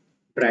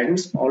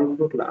 Dryden's All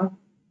for Love.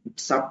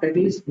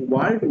 Subtitle is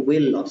World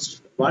Well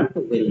Lost. World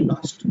Well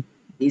Lost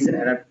is an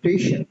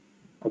adaptation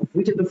of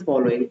which of the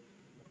following?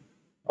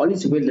 All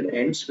is well that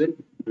ends with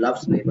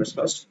Love's Labour's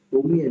Lost,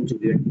 Romeo and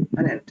Juliet,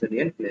 and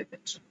Antony and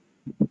Cleopatra.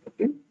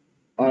 Okay.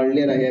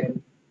 Earlier I have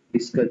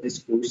discussed these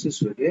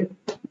questions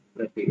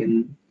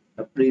in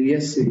the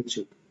previous series.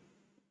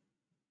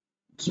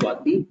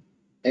 Swati,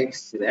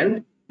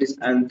 excellent. This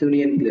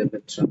Antony and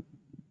Cleopatra.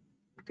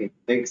 Okay,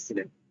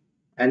 excellent.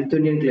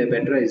 Antony and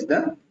Cleopatra is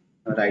the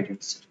right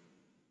answer.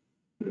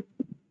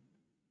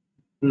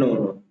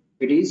 No.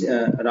 It is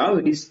Rao.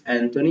 It is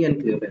Antony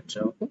and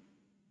Cleopatra. Okay,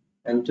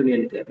 Antony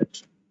and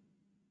Cleopatra.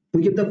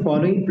 Which of the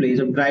following plays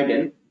of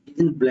Dryden is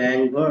in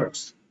blank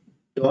verse?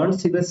 Don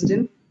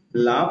Sebastian,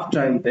 Love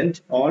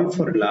Triumphant, All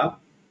for Love,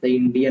 The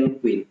Indian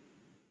Queen.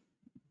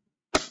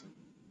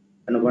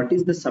 And what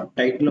is the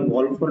subtitle of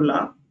All for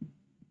Love?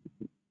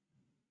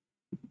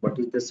 What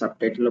is the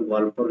subtitle of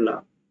All for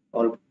Love?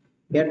 All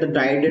here the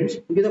Dryden's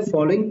which of the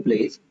following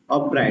plays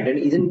of Dryden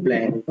is in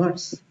blank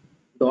verse?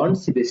 Don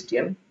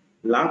Sebastian,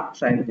 Love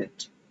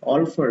Triumphant,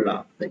 All for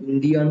Love, The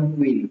Indian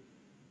Queen.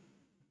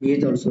 He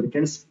has also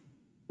written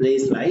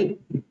plays like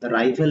The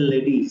Rival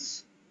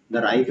Ladies.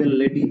 The Rival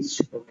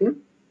Ladies. Okay.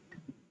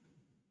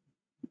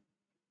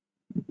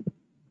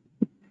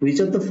 Which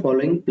of the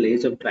following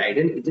plays of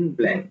Dryden is in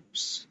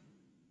blanks?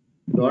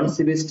 Don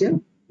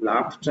Sebastian,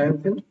 Love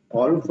Triumphant,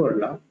 All for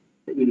Love,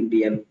 The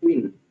Indian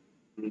Queen.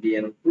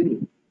 Indian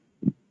Queen.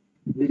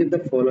 Which of the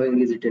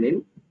following is written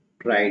in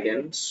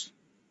Dryden's?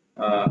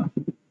 The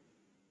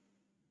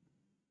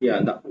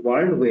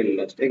World Well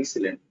Lost.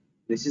 Excellent.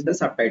 This is the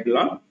subtitle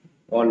of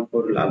All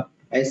for Love.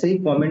 ऐसे ही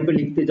comment पे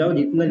लिखते जाओ,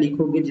 जितना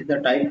लिखोगे जितना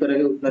type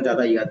करोगे उतना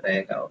ज्यादा याद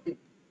रहेगा. ओके,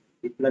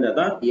 इतना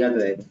ज्यादा याद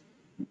रहेगा.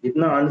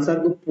 जितना आंसर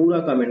को पूरा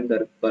कमेंट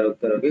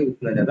करोगे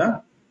उतना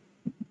ज्यादा.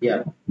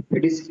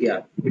 It is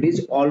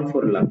All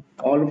for Love.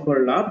 All for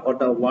Love or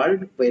The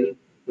World Well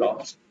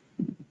Lost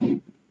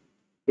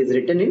is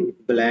written in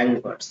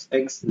blank words.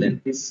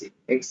 Excellent.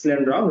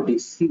 Excellent, Rao. It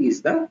is C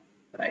is the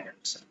right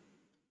answer.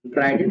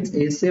 Dryden's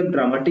essay of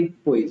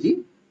dramatic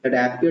poesy that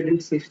appeared in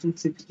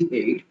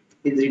 1668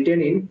 is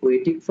written in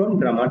poetic form,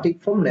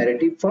 dramatic form,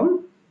 narrative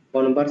form,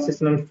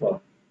 conversational form.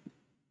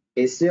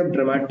 Essay of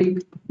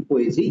dramatic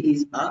poesy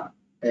is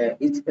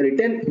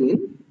written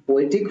in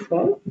poetic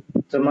form,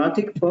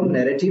 dramatic form,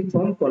 narrative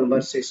form,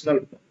 conversational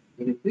form.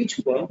 In which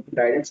form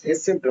Dryden's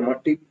essay of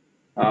dramatic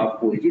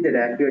poesy that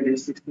appeared in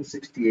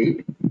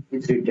 1668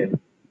 is written?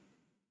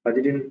 Was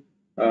it in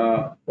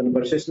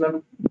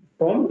conversational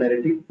form,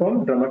 narrative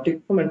form,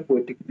 dramatic form, and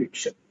poetic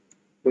fiction?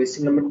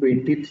 Question number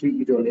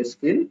 23 is on your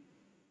screen.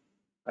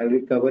 I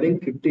will be covering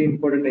 50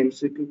 important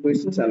MCQ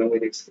questions along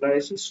with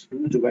explanations.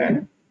 Do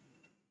join,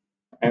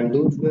 and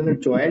those who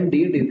have joined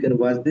it, you can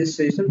watch this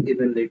session.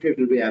 Even later, it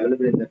will be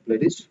available in the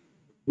playlist.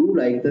 Do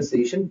like the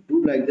session.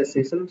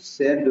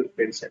 Share your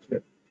friends as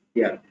well.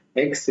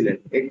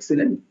 Excellent.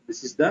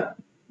 This is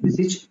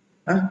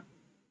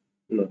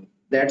no.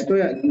 That's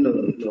why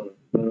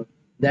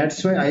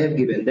I have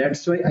given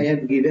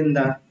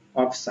the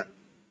option.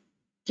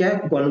 क्या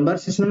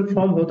conversational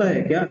form होता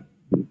है क्या?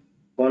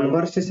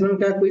 Conversational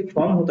का कोई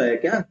form होता है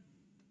क्या?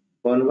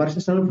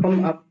 Conversational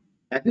form आप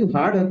have you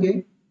heard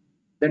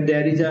that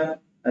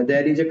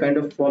there is a kind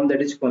of form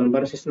that is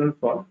conversational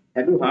form?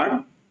 Have you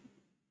heard?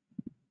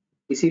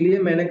 इसीलिए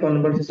मैंने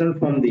कॉन्वर्सेशनल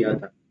फॉर्म दिया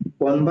था.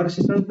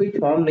 कॉन्वर्सेशनल कोई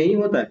फॉर्म नहीं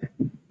होता है.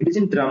 It is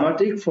in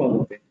dramatic form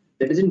होता है.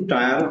 That is in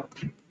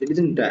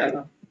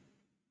dialogue.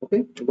 Okay,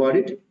 got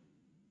it.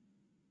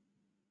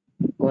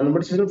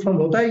 Conversational form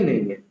होता ही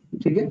नहीं है.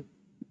 ठीक है.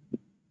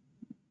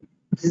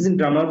 This is in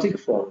dramatic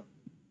form.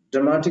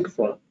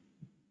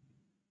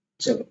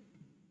 चलो.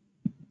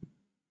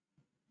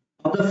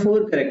 Of the four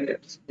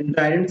characters in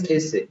Dryden's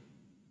essay,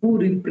 who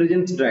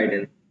represents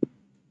Dryden?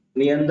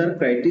 Neander,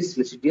 Critias,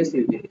 Lycidas,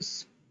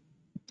 Eugenius.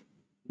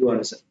 You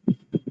answer.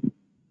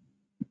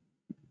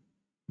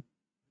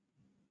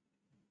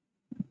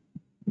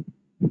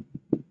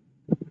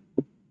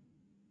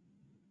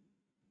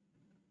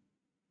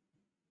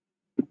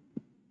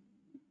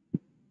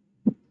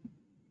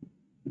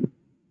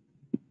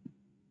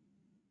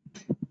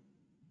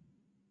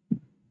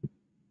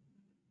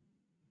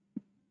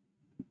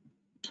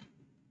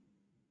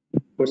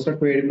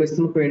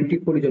 Question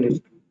 24 is on your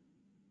screen.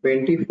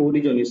 24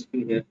 is on your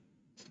screen here.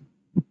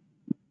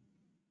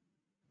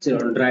 So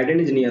Dryden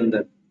is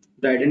Neander.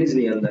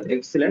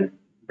 Excellent.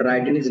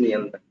 Dryden is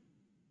Neander.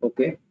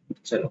 Okay.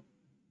 So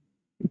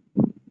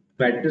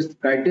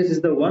Critias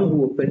is the one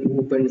who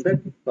opens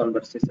the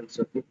conversation.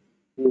 Okay.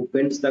 Who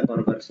opens the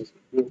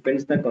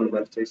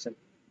conversation.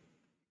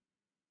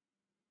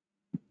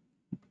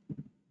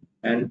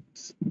 And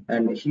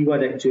and he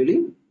was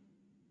actually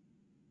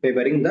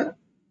favoring the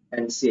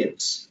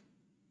ancients.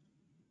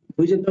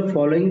 Which of the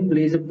following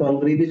plays of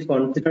Congreve is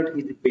considered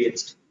his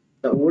best?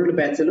 The Old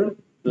Bachelor,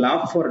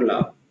 Laugh for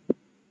Love,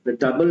 The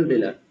Double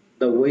Dealer,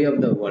 The Way of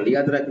the World.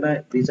 याद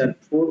रखना these are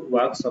four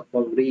works of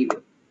Congreve.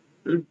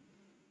 Hmm?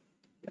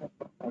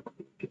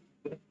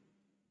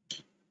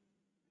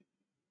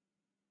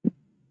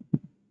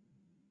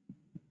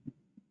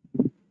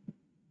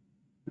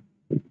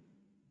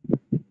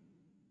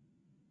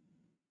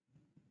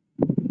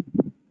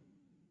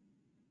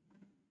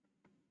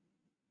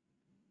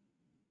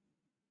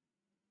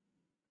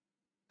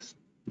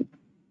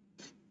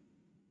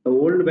 The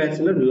Old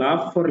Bachelor,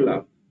 Laugh for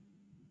Love.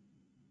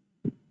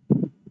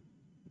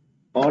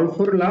 All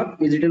for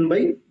Love is written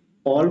by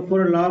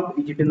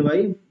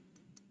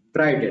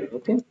Dryden.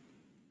 Okay,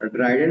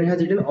 Dryden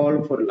has written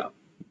All for Love.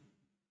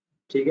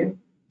 Okay,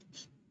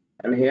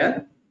 and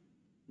here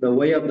the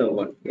Way of the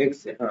World.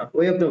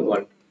 Way of the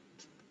World,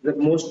 the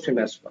most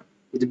famous one,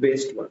 is the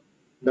best one.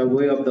 The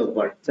Way of the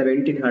World,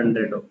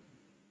 1700.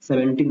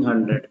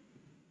 1700.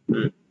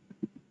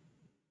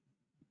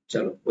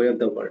 चलो, Way of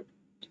the World.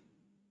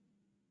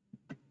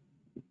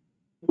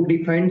 Who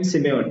defined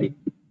semiotic?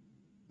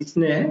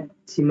 इसने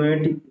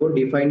semiotic को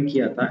define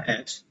किया था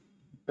as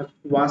a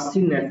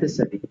quasi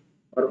necessary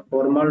or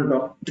formal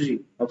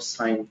doctrine of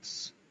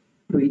science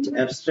which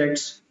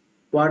abstracts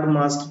what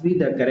must be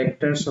the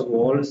characters of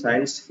all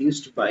science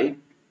used by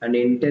an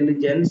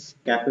intelligence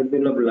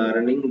capable of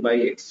learning by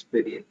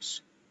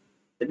experience.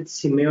 That is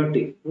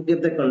semiotic. Who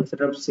gave the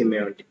concept of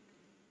semiotic?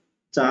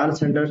 Charles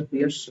Sanders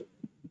Peirce,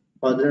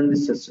 Audrey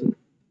Cecil,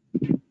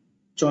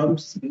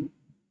 Chomsky,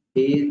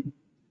 A.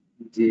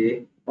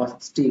 J.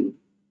 Austin,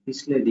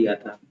 इसने दिया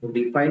था. Who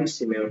defined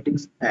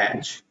semiotics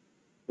as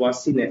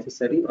quasi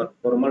necessary or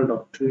formal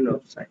doctrine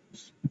of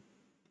science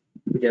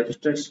which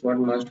abstracts what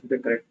must be the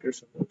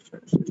characters of all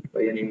science used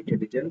by an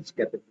intelligence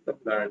capable of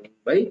learning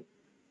by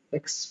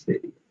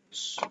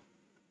experience.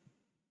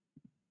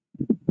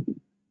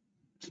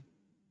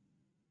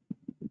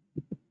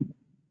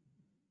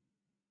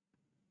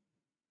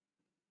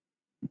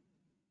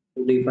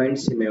 Who defined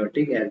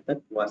semiotic as the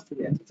quasi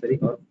necessary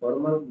or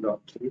formal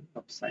doctrine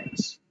of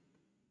science.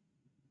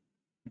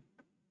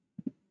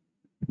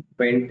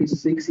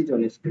 26 is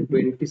on screen.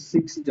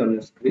 26 is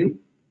on screen.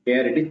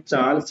 Here it is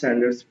Charles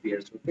Sanders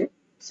Peirce. Okay,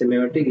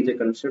 semiotic is a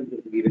concept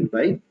given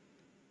by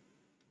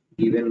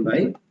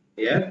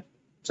here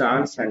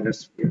Charles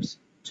Sanders Peirce.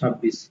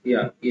 26.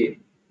 Yeah.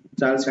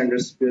 Charles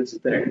Sanders Peirce is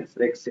the right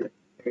answer.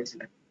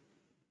 Excellent.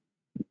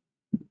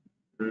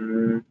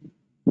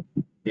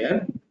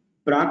 Here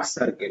Prague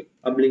Circle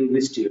of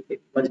Linguistics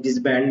was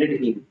disbanded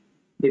in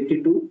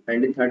 52,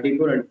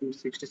 1934,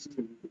 1966,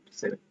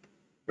 1957.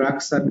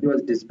 Prague Circle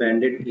was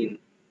disbanded in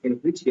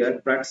which year?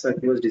 Prague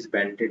Circle was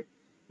disbanded.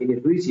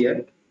 In which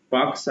year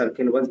Prague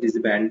Circle was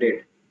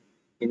disbanded?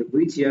 In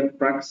which year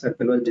Prague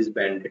Circle was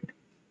disbanded?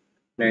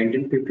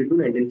 1952,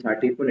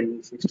 1934,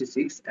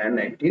 1966, and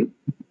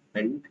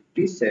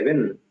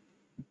 1957.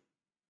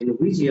 In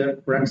which year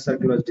Prague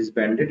Circle was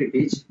disbanded? It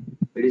is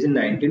in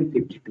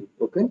 1952.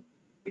 Okay,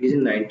 it is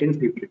in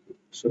 1952.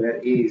 So here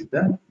is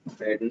the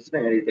answer.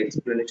 Here is the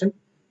explanation.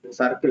 The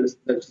circles,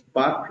 the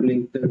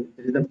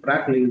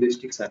Prague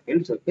linguistic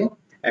circles. Okay,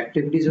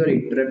 activities were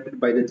interrupted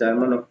by the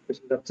German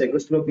occupation of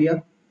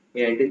Czechoslovakia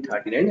in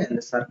 1939, and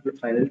the circle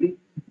finally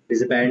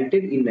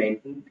disbanded in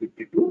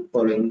 1952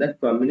 following the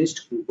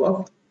communist coup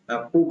of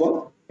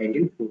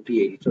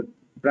 1948. So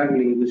Prague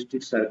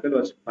linguistic circle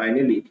was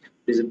finally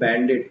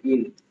disbanded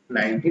in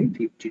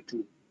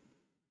 1952.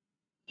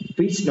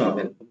 Which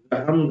novel,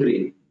 Graham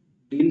Greene,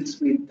 deals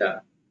with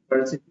the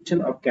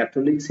persecution of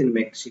Catholics in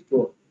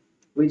Mexico?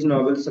 Which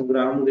novels of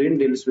Graham Greene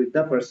deals with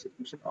the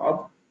persecution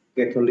of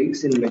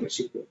Catholics in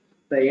Mexico?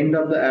 The End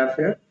of the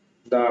Affair,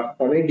 The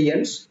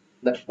Comedians,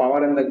 The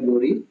Power and the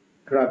Glory,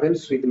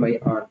 Travels with My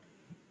Aunt.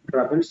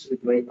 Travels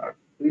with My Aunt.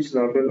 Which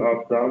novel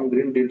of Graham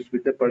Greene deals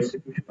with the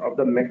persecution of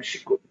the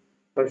Mexico?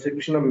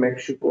 Persecution of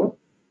Mexico,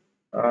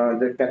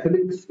 the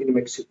Catholics in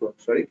Mexico.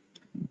 Sorry,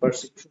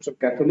 persecutions of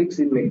Catholics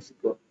in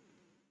Mexico.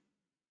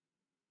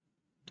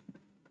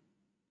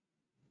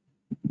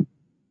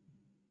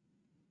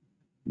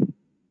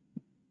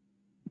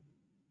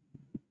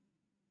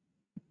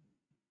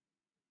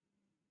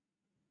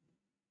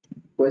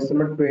 Question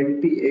number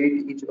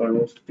 28 is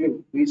on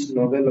screen. Which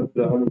novel of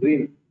Graham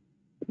Greene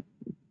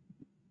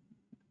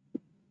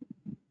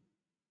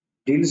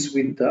deals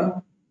with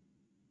the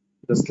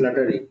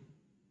slaughtering,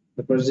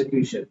 the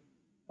persecution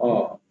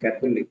of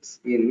Catholics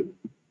in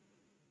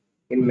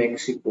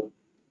Mexico?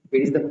 It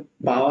is The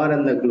Power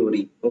and the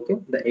Glory. Okay,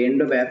 The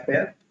End of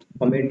Affair,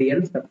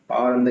 Comedians, The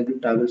Power and the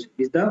Glory.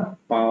 Is The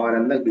Power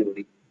and the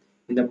Glory.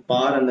 In The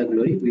Power and the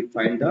Glory, we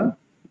find the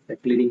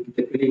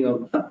killing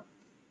of the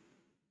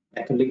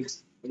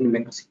Catholics in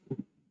Mexico.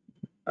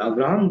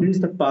 Graham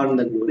Greene's The Power and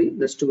the Glory,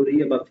 the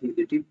story of a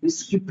fugitive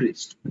whiskey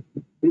priest.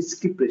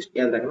 Whiskey priest,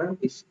 याद रखना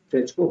इस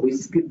French को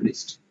whiskey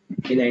priest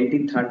in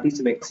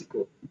 1930s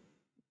Mexico.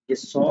 A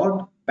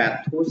short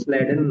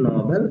pathos-laden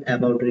novel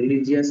about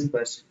religious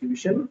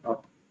persecution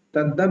of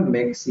That the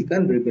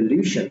Mexican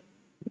Revolution,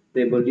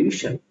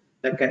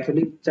 the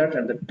Catholic Church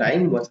at the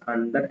time was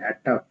under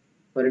attack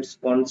for its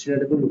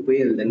considerable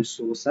wealth and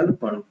social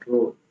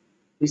control.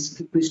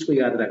 Whiskey priest को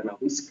याद रखना,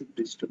 whiskey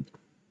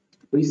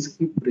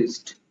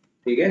priest,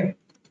 ठीक है?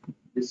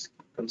 This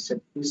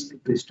concept whiskey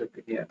priest,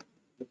 okay, yeah.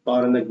 The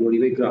power and the glory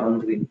by Graham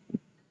Greene.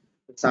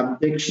 The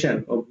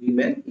subjection of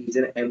women is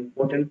an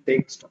important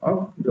text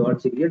of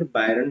George Eliot,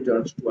 Byron,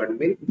 John Stuart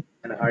Mill,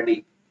 and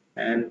Hardy.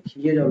 And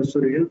he has also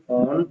written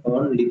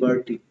on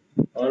liberty,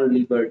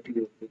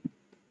 Okay.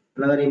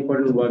 Another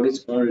important work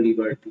is on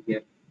liberty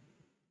here.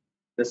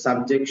 The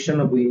subjection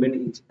of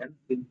women is an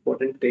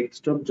important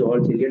text of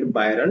George Eliot,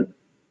 Byron,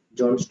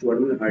 John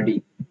Stuart Mill,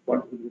 Hardy.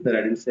 What would be the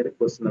right answer?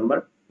 Question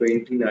number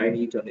 29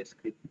 is on the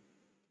screen.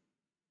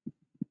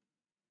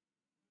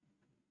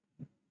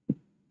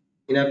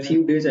 In a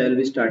few days, I will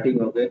be starting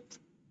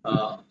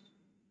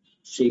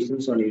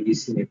sessions on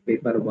ADC net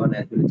paper 1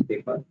 as well as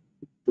paper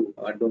 2,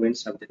 domain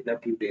subject in a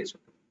few days.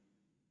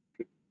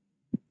 Okay.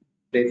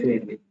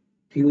 Definitely.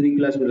 Theory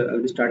class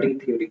I'll be starting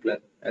theory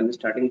class.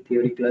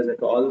 At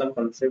all the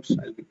concepts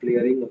I'll be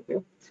clearing.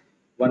 Okay.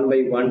 One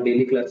by one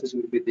daily classes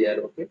will be there.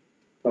 Okay.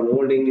 From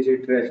old English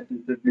literature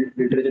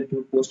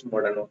to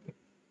postmodern. Okay.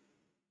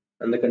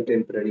 And the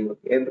contemporary.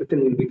 Okay.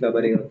 Everything will be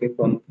covering. Okay.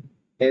 From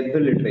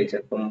every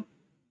literature, from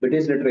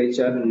British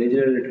literature,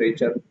 Nigerian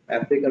literature,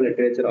 African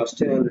literature,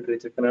 Australian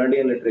literature,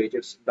 Canadian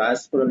literature,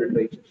 diaspora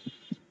literature.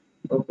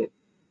 Okay.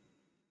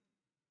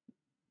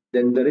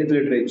 Then there is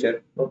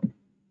literature. Okay.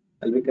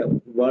 I'll be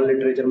covering world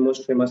literature,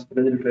 most famous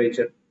French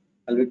literature.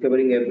 I'll be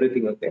covering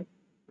everything. Okay.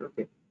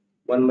 Okay.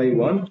 One by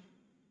one.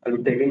 I'll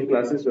be taking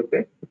classes.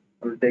 Okay.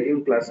 I'll be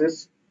taking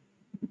classes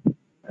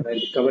and I'll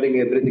be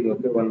covering everything.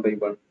 Okay. One by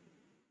one.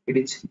 It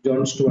is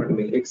John Stuart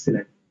Mill.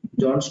 Excellent.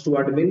 John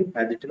Stuart Mill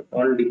has written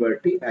on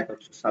liberty and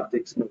also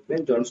subjects.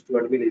 Okay. John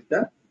Stuart Mill is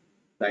the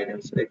right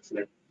answer.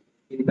 Excellent.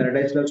 In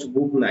Paradise Lost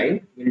Book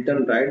 9,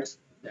 Milton writes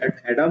that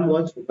Adam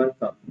was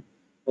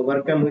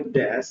overcome with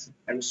dash,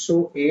 and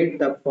so ate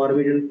the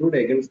forbidden fruit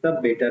against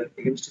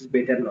his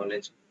better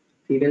knowledge.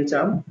 Female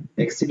charm,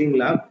 exceeding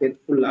love,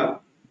 faithful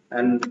love,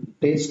 and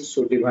taste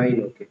so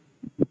divine. Okay.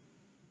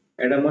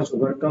 Adam was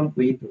overcome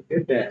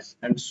with dash,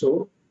 and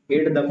so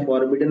ate the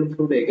forbidden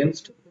fruit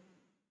against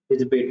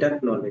his better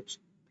knowledge.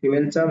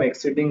 Female charm,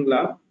 exceeding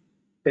love,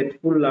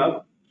 faithful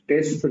love,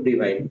 taste so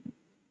divine.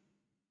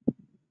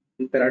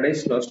 In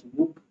Paradise Lost,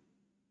 Book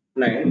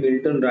 9,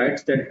 Milton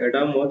writes that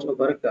Adam was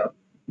overcome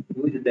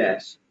with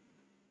dash,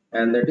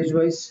 and that is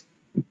why,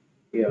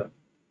 yeah,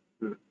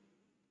 hmm,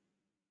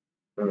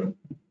 hmm,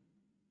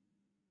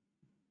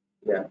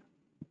 yeah,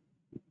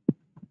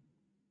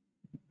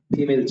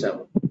 female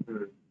charm.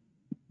 Hmm.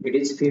 It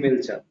is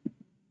female charm.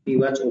 He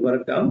was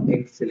overcome.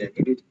 Excellent.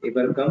 It is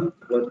overcome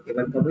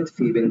with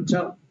female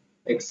charm.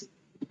 Excellent.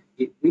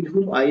 With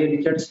whom I.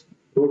 Richards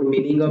wrote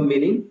Meaning of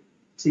Meaning,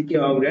 C.K.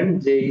 Ogden,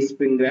 J.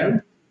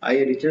 Springland, I.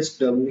 Richards,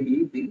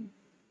 W.E.B.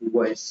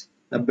 Boyce.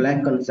 The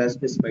Black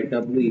Consciousness by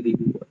W.E.B.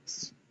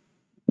 Boyce.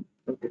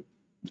 Okay.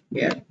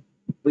 Yeah.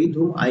 With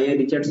whom I.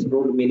 Richards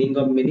wrote Meaning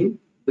of Meaning,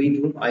 with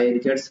whom I.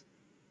 Richards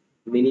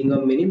Meaning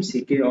of Meaning,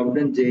 C.K.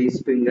 Ogden, J.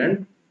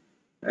 Springland,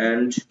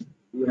 and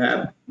you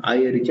have I.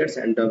 Richards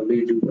and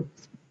W.E.B.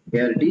 Boyce.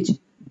 Here it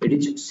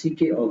is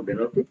C.K. Ogden.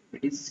 Okay.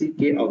 It is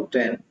C.K.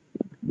 Ogden.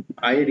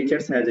 I.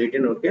 Richards has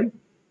written, okay,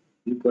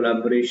 in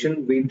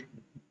collaboration with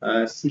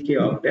C.K.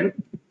 Ogden.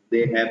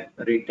 They have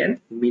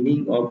written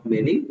Meaning of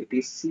Meaning. It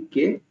is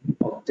C.K.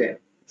 Ogden.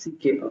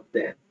 C.K.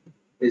 Ogden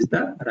is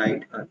the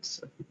right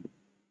answer.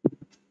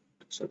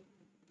 So,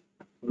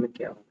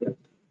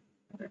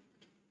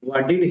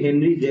 what did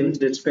Henry James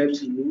describe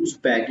loose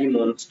baggy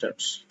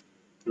monsters?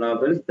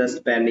 Novels, The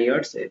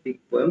Spaniards, epic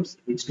poems,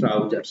 His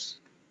Trousers.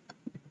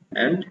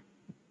 And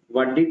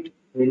what did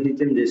Henry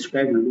James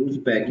describe loose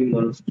baggy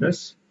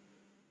monsters?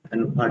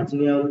 And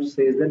Virginia Woolf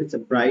says that it's a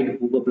bright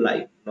book of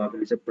life.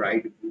 Novel is a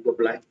bright book of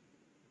life.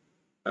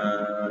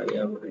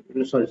 Yeah,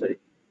 no, sorry.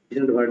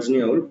 Isn't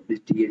Virginia Woolf?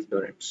 It's T.H.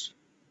 Lawrence.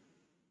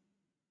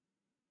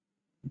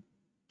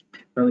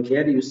 Now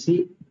here you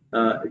see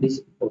it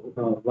is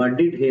what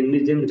did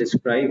Henry James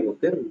describe?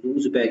 Okay,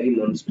 loose baggy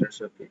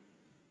monsters. Okay,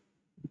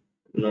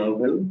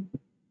 novel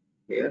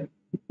here.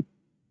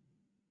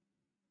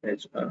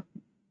 That's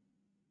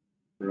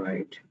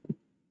right.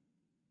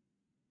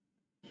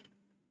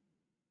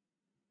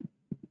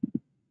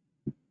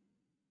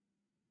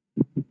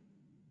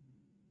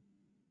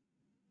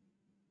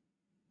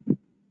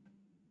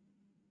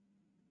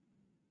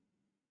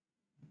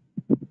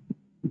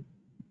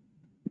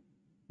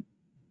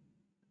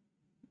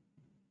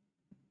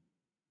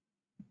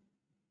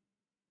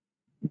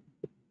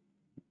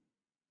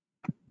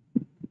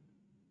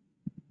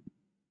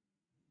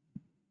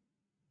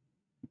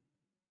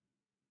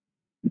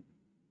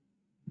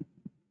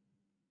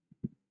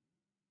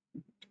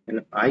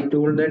 And I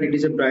told that it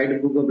is a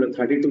bright book of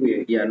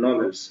 32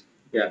 novels.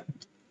 Yeah.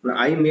 Now,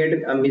 I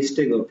made a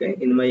mistake, okay,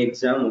 in my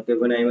exam, okay,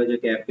 when I was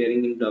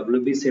appearing in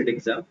WB set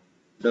exam.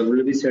 So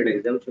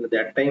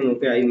that time,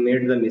 okay, I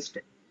made the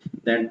mistake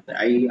that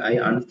I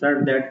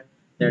answered that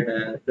that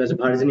it was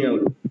Virginia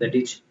Woolf, that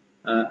is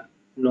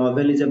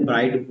novel is a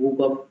bright book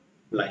of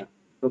life.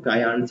 Okay, I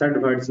answered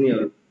Virginia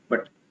Woolf,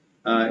 but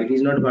it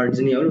is not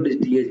Virginia Woolf, it is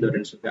D.H.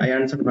 Lawrence. Okay, I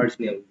answered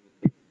Virginia Woolf.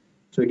 Okay.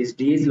 So it is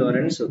D.H.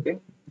 Lawrence. Okay,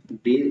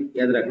 D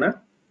याद रखना,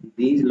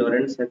 D.H.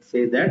 Lawrence has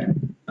said that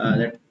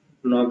that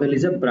novel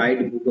is a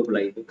bright book of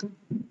life. Okay,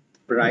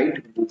 bright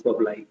book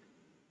of life,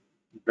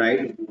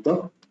 bright book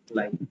of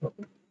life.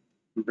 Okay,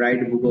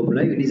 bright book of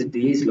life. It is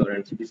D.H.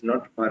 Lawrence. It is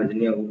not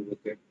Virginia Woolf.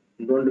 Okay,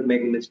 don't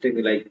make mistake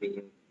like me.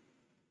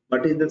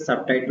 What is the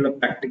subtitle of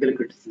practical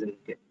criticism?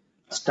 Okay.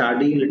 A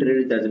study in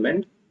literary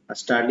judgment, a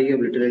study of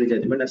literary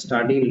judgment, a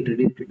study in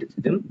literary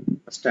criticism,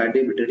 a study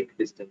of literary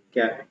criticism.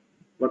 क्या है?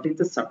 What is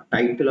the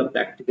subtitle of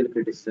practical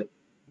criticism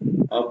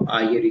of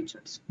I.A.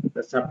 Richards?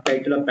 The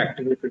subtitle of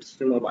practical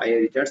criticism of I.A.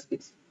 Richards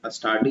is a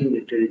study in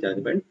literary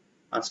judgment,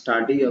 a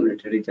study of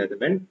literary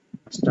judgment,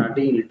 a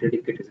study in literary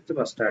criticism,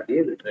 a study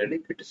of literary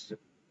criticism.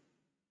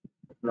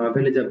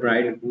 Novel is a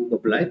bright book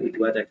of life. It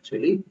was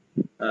actually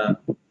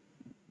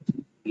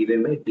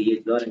given by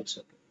D.H. Lawrence.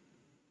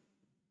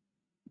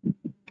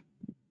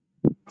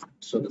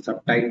 So the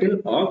subtitle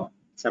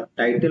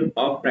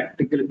of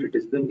practical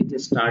criticism is a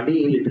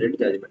study in literary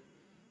judgment.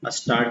 A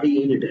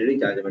study in literary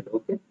judgment.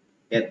 Okay.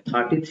 Yeah,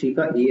 33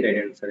 का A right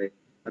answer है.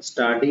 A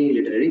study in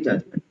literary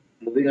judgment.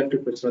 Moving on to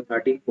question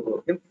 34.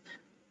 Okay.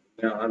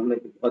 यहाँ में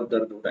बहुत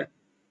दर्द हो रहा है.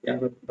 यहाँ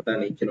पर पता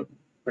नहीं, चलो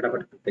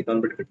फटाफट करते हैं,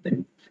 कंप्लीट करते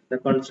हैं. The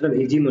concept of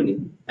hegemony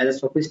as a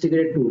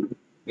sophisticated tool.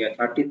 Yeah,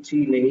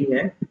 33 नहीं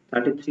है,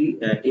 33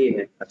 A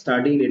है. A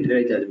study in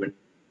literary judgment.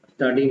 A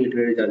study in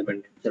literary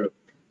judgment. चलो.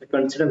 The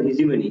concept of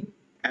hegemony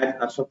as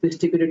a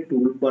sophisticated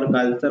tool for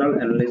cultural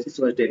analysis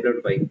was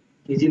developed by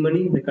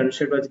hegemony. The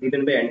concept was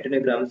given by Antonio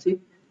Gramsci,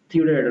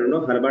 Theodore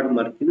Adorno, Herbert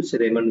Marcuse,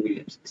 Raymond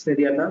Williams. किसने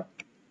दिया था?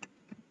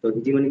 तो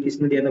hegemony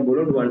किसने दिया था?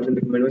 बोलो, तो आंसर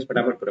कमेंट में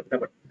फटाफट करो,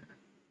 फटाफट.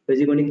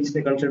 hegemony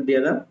किसने concept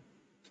दिया था?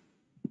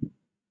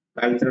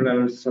 Cultural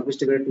analysis,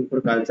 sophisticated tool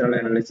for cultural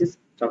analysis,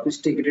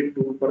 sophisticated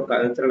tool for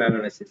cultural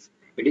analysis.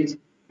 It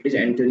is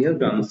Antonio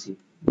Gramsci.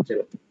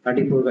 चलो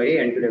 34 का ये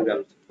Antonio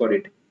Gramsci, got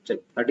it.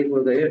 चलो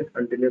 34 का ये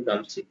Antonio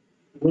Gramsci.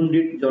 Whom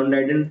did John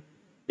Dryden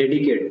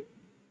dedicate?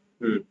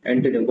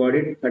 Antonio, got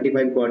it.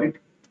 35 got it.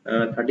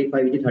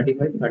 35 is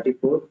 35,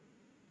 34,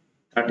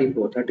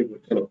 34.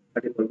 चलो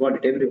 34 got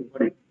it. Everyone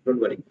got it. Don't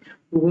worry.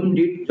 To whom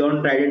did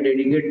John Dryden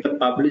dedicate the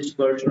published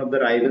version of the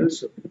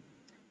Rivals?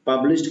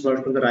 Published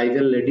version of the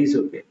Rival Ladies.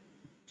 Okay.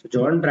 So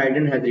John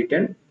Dryden has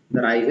written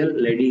the Rival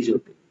Ladies.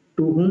 Okay.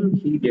 To whom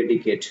he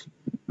dedicates?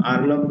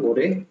 Earl of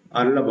Moray,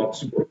 Earl of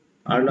Oxford,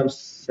 Earl of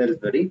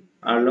Salisbury,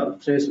 Earl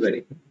of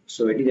Shrewsbury.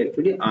 So it is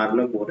actually Earl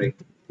of Moray.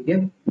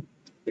 Okay.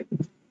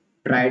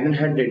 Dryden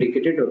had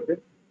dedicated, okay,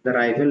 the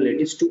Rival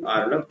Ladies to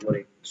Earl of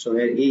Moray. So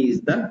here E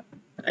is the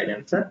right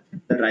answer.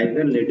 The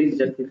Rival Ladies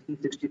is a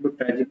 1664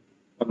 tragic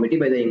comedy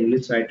by the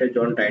English writer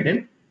John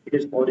Dryden. It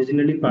is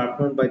originally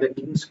performed by the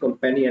King's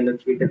Company and the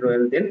Theatre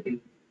Royal then in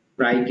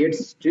Reigate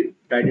Street.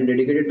 Dryden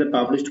dedicated the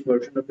published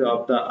version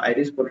of the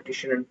Irish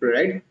politician and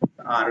playwright,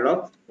 the Earl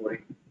of Moray.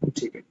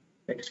 Okay.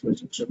 Next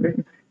question.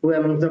 Okay. Who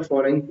amongst the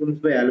following poems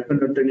by Alfred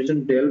Lord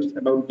Tennyson deals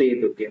about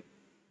death? Okay.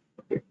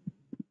 Okay.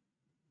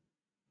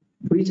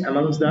 Which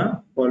amongst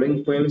the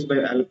following poems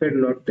by Alfred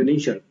Lord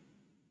Tennyson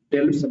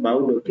deals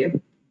about, okay,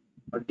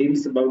 or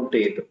deals about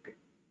death? Okay.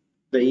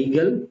 The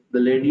Eagle, The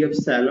Lady of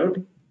Shalott,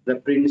 The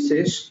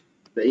Princess,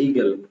 The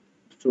Eagle.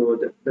 So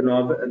the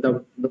novel,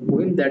 the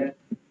poem that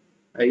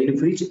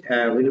in which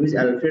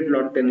Alfred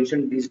Lord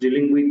Tennyson is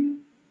dealing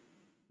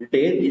with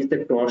death is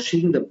the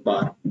Crossing the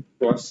Bar.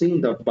 Crossing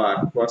the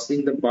Bar.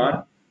 Crossing the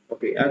Bar.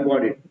 Okay, I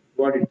got it.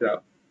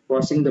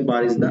 Crossing the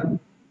Bar is the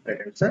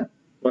right answer.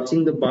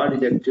 Crossing the Bar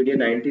is actually a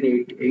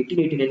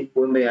 1889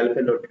 poem by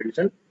Alfred Lord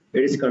Tennyson.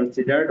 It is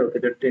considered, okay,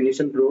 that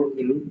Tennyson wrote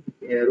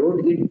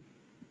it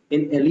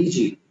in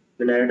elegy.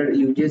 The narrator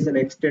uses an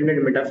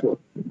extended metaphor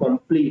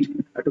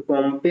to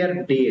compare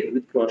death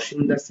with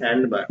crossing the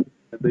sandbar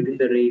between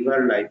the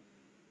river life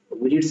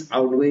with its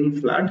outgoing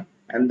flood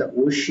and the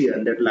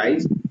ocean that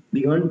lies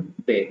beyond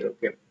death.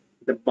 Okay,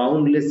 the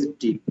boundless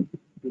deep to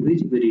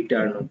which we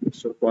return. Okay.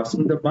 So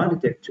crossing the bar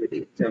is actually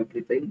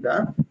exemplifying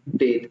the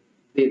death.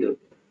 Okay.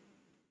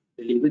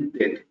 Dealing with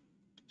death.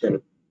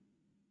 Chalo.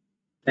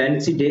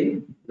 Fancy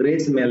Day,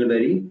 Grace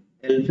Melbury,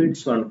 Elfrid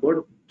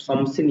Swanford,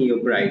 Thompson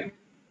Eobright.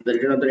 The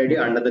Return of the Lady,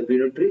 Under the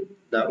Greenwood Tree,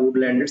 The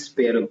Woodlanded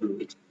Spare of Blue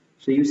Witch.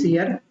 So you see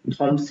here,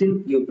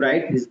 Thompson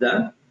Eobright is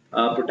the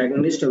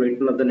protagonist of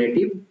Return of the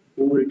Native,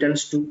 who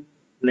returns to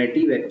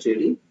native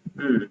actually.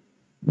 The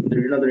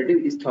Return of the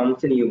Native is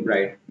Thompson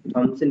Eobright.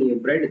 Thompson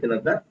Eobright is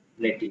another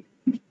native.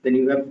 Then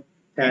you have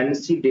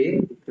Fancy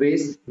Day,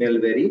 Grace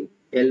Melbury,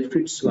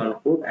 Elfrid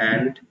Swanford,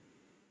 and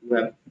you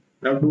have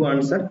now do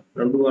answer.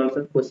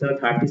 Question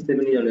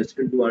 37 is on your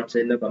screen. Do answer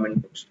in the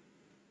comment box.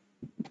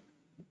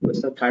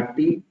 Question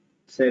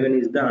 37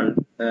 is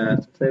done.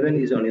 7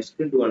 is on your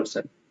screen. Do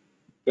answer.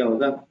 क्या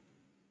होगा?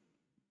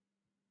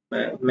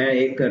 मैं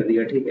एक कर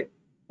दिया, ठीक है.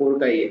 4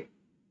 का ये.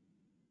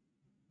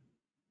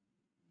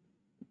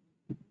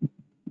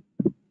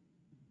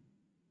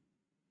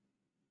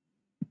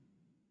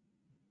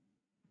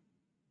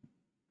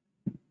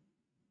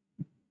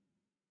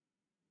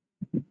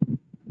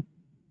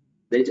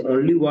 There is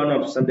only one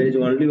option. There is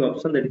only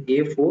option that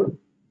A4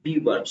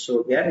 B1.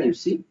 So here you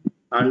see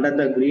under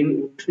the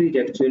green tree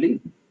is actually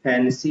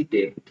fancy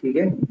day.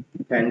 Okay,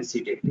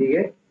 fancy day.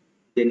 Okay.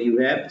 Then you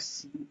have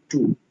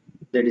C2.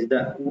 That is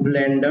the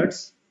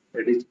woodlanders.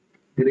 That is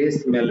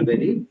Grace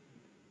Melberry.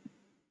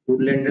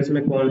 वुडलैंडर्स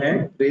में कौन है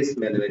grace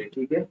मेलवेरी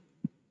ठीक है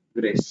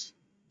grace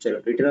चलो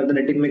return of the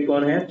native में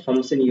कौन है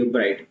Thompson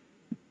यूब्राइट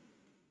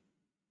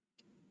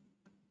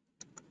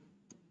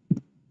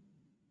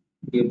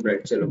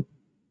चलो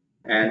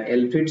and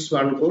Alfred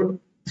Swanford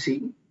 3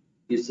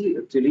 you see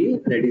actually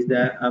that is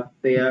the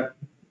pair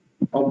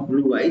of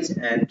blue eyes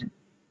and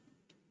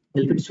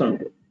Alfred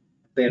Swanford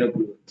pair of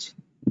blue eyes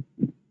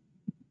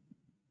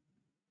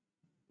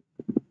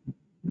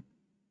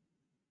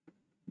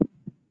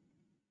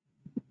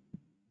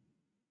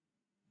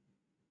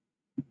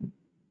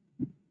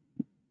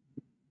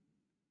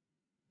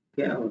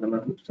क्या होगा मैं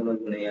कुछ समझ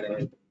में नहीं आ रहा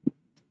है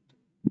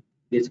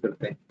गेस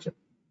करते हैं चलो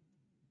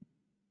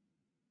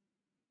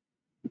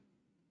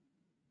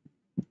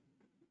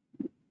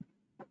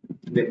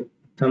देखो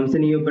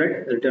Thompson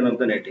यूब्राइट return of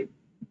the native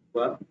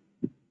वाह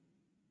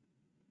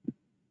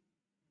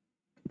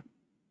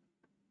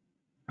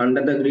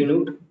अंडर द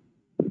ग्रीनवुड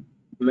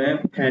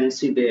में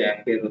फैंसी डे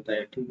अपेयर होता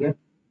है ठीक है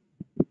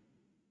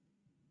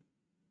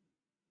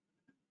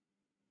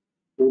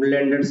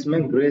वुडलैंडर्स में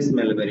ग्रेस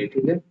मेलबेरी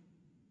ठीक है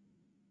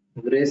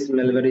grace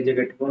मेलबेरी is a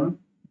character from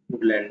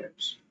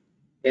woodlanders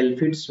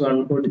Alfred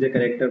Swanford is a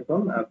character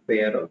from a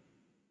pair of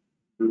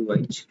blue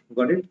eyes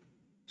got it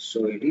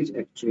so it is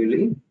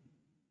actually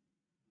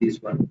this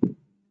one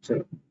so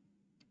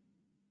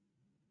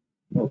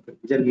okay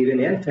these are given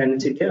here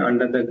fancy day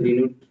under the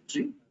greenwood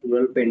tree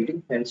rural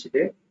painting fancy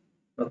day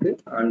okay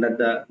under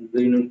the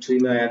greenwood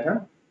tree में आया था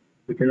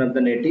return of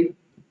the native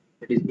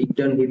it is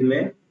Eaton Heath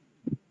में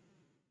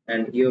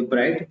and your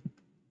bride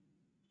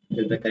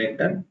is the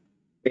character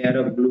pair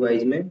of blue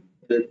eyes में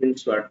Elfin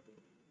Sword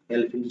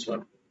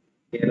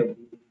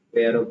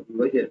pair of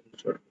blue eyes Elfin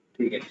Sword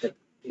ठीक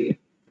है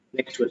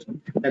next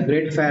question the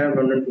great fire of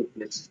London took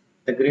place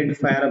the great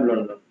fire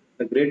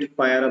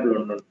of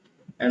London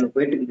and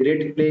when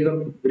great plague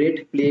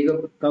of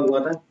कब हुआ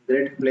था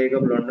great plague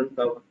of London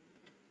कब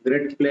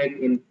great plague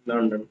in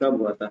London कब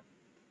हुआ था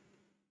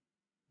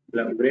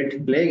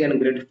great plague and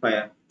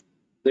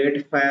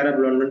great fire of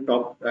London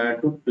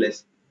took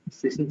place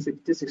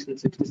 1660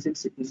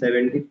 1666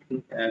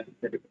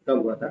 1670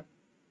 कब हुआ था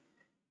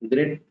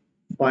great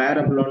fire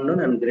of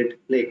London and great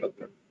plague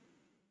of London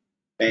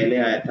पहले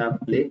आया था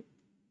प्लेग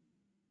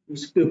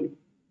उसके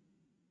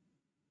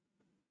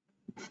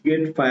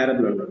great fire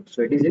of London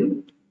so it is in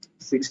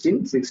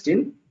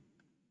 1616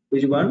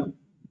 which one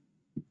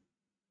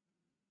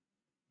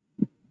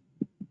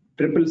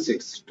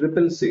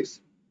 666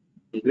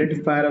 great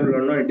fire of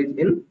London it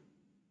is in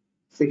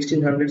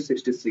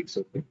 1666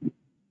 okay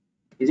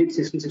is it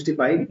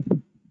 1665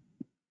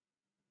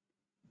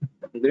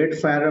 Great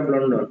Fire of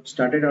London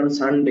started on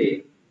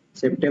Sunday,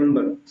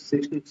 September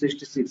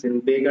 1666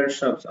 in beggar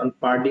shops on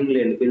Parding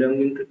Lane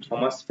belonging to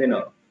Thomas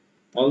Fenner,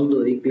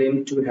 although he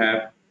claimed to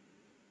have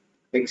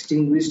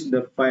extinguished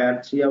the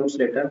fire 3 hours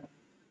later,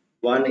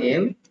 1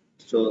 a.m.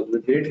 So the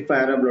Great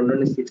Fire of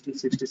London is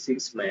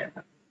 1666 May.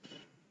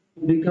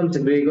 Who becomes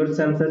Gregor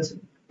Samsa's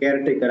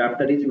caretaker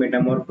after his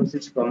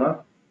metamorphosis from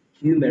a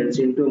human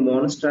into a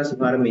monstrous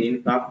vermin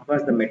in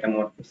Kafka's The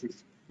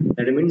Metamorphosis.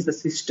 That means the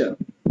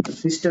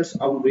sisters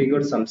of Gregor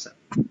Samsa.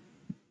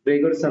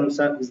 Gregor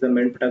Samsa is the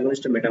main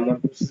protagonist of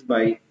Metamorphosis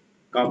by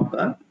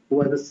Kafka, who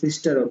was the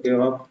sister okay,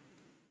 of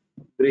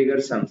Gregor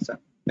Samsa,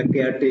 the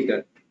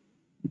caretaker.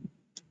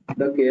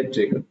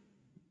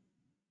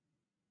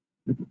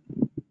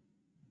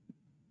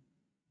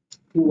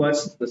 Who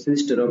was the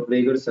sister of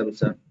Gregor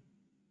Samsa?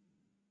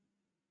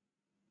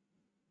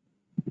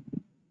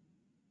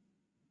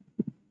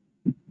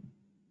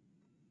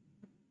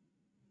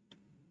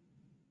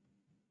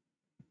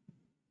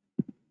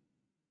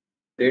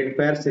 Great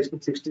fire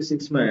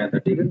 1666 में आया था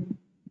ठीक है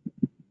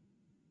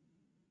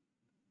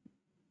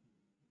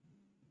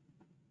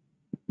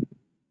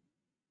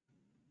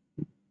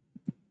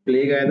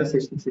plague आया था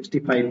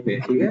 1665 पे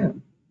ठीक है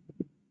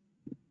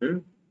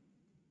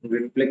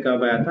ग्रेट प्लेग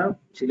कब आया था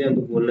इसलिए हम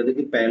तो बोल रहे थे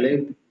कि पहले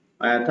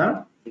आया था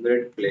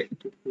ग्रेट प्लेग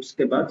तो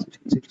उसके बाद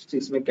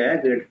 1666 में क्या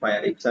है ग्रेट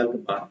फायर एक साल के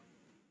बाद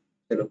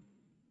चलो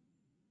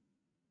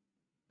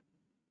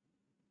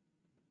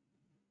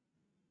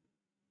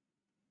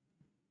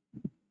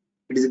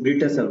it is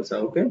Greta Samsa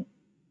okay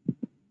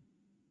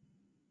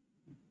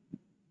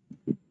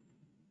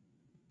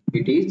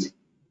it is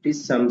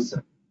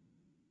Samsa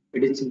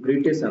it is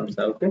Greta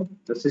Samsa okay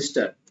the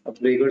sister of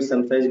Gregor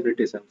Samsa is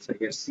Greta Samsa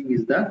here C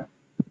is the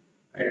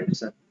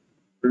answer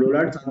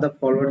Lollards are the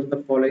followers of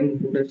the following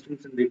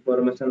Protestants and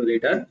Reformation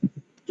leader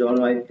John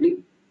Wycliffe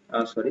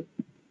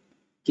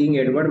King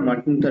Edward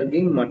Martin Luther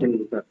King Martin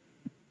Luther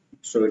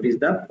so it is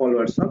the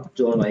followers of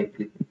John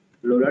Wycliffe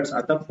Lollards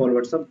are the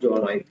followers of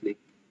John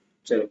Wycliffe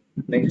चलो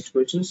next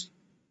questions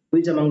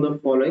which among the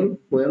following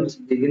poems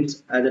begins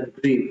as a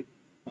dream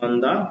on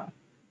the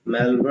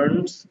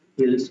Melbourne's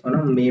hills on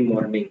a May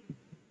morning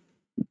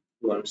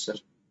to answer.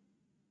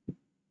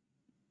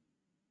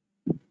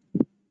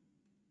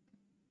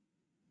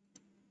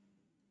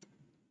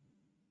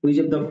 Which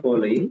of the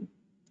following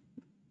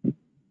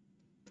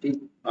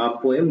a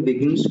poem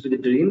begins with a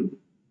dream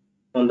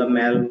on the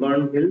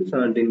Melbourne Hills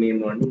on a May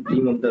morning,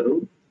 dream of the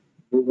roof,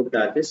 book of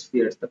Duchess,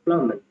 fears the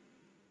plowman.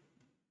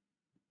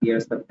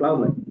 Here's the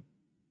plowman.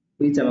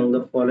 Which among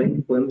the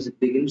following poems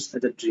begins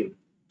as a dream?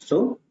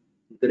 So,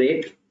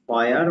 great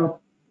fire of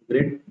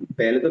great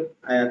पहले तो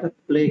आया था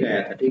plague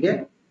आया था ठीक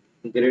है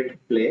great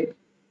plague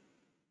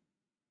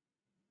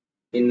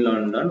in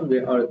London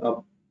where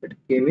it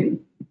came in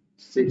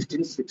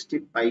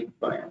 1665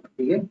 पर आया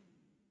ठीक है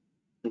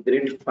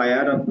great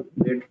fire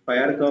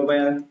कब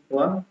आया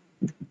हुआ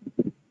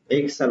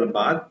एक साल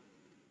बाद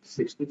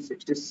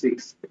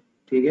 1666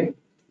 ठीक है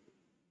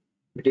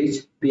it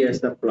is P.S.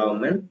 the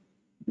Plowman.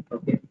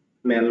 Okay.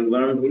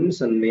 Melbourne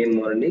Hills on May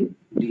morning.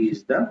 D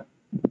is the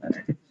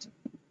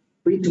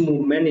which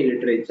movement in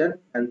literature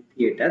and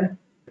theatre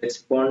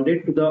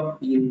responded to the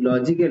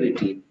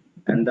illogicality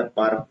and the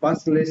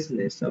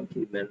purposelessness of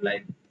human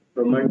life?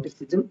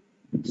 Romanticism,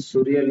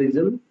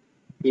 surrealism,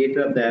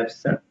 theatre of the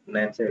abstract,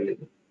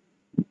 naturalism.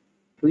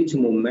 Which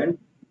movement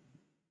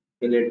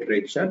in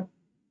literature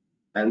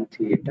and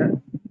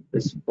theatre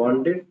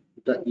responded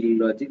to the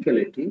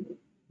illogicality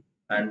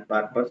and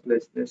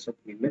purposelessness of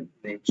human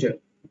nature?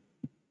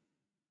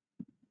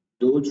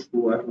 Those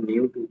who are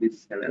new to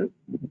this channel,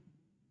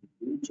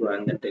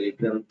 join the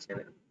Telegram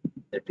channel,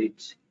 that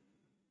is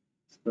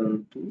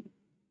Santu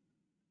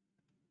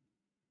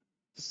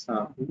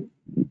Sahu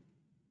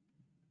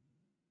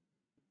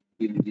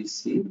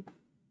UGC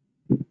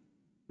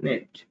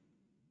net.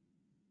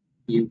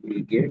 You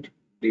will get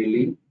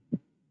daily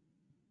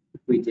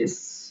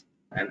quizzes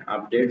and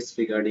updates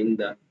regarding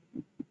the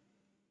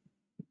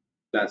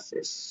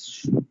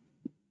classes.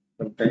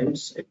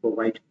 Sometimes I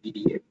provide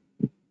PDF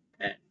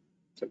and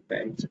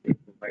sometimes I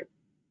provide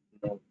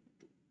note.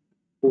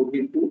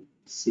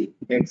 42C.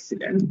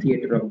 Excellent.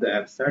 Theatre of the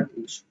absurd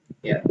is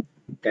here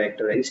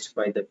characterized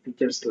by the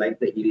features like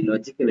the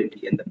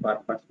illogicality and the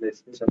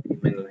purposelessness of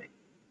human life.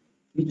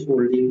 Which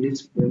Old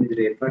English poem is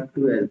referred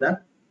to as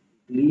the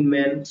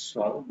Gleeman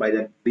Song by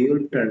the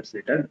Beowulf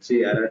translator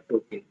J.R.R.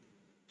 Tolkien?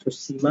 So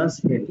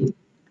Seamus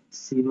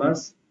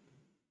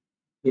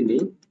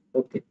Heaney,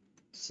 okay.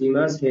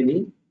 Seamus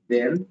Heaney,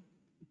 then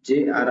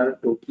J.R.R.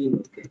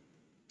 Tolkien, okay.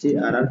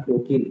 J.R.R.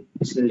 Tolkien,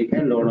 इसने लिखा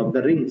है Lord of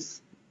the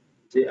Rings.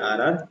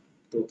 J.R.R.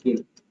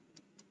 Tolkien.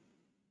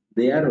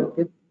 There,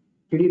 okay.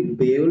 Actually,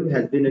 Beowulf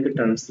has been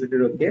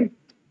translated,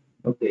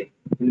 okay,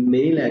 in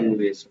many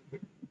languages, okay.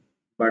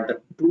 But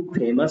the two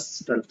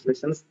famous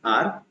translations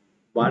are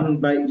one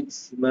by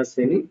Seamus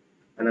Heaney,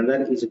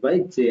 another is by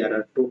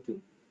J.R.R. Tolkien.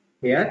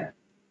 Here,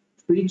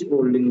 which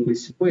Old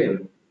English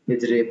poem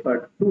is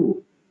referred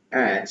to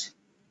as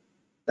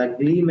the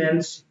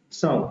Gleeman's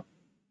Song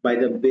by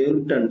the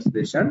Beowulf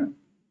translation,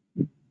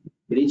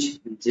 which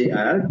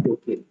J.R.R.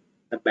 Tolkien?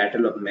 The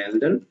Battle of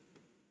Maldon,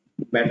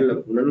 Battle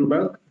of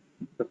Nuremberg,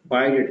 the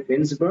fight at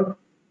Finnsburg,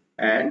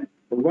 and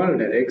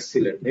Walder.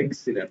 Excellent,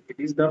 excellent. It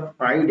is the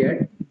fight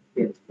at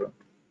Finnsburg.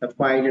 The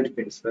fight at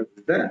Finnsburg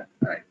is the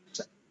right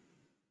answer.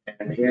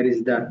 And here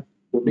is the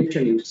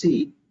quotation you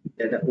see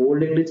that the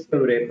Old English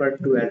poem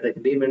referred to as the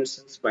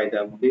Gleeman's by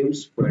the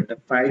Beowulf's poet, the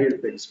fight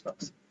at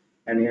Finnsburg.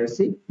 And here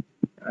see,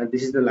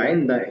 this is the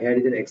line. Here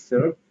is an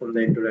excerpt from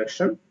the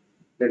introduction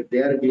that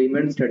there are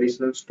Gleeman's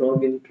traditional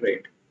stock in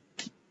trade.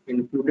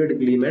 Included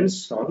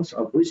Gleeman's songs,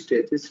 of which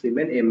traces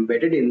remain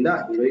embedded in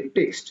the heroic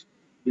text,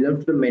 belong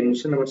to the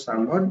mention of a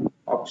somewhat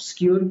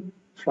obscure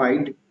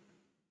fight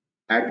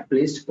at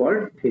place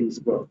called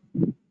Finnsburg.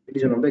 It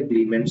is one of the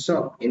Gleeman's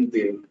song in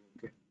Beowulf.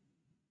 Okay.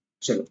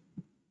 So,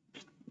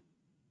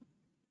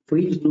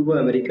 which group of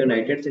American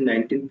writers in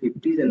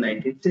 1950s and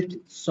 1960s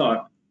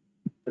sought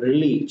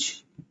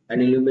relief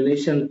and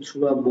illumination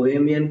through a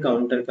bohemian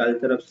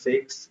counterculture of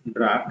sex,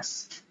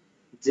 drugs,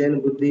 Zen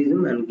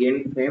Buddhism, and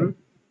gained fame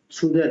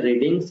through the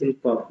readings in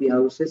coffee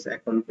houses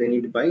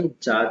accompanied by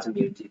jazz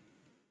music?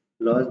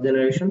 Lost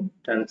Generation,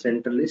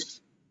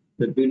 Transcendentalists,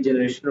 the Beat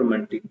Generation,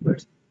 Romantic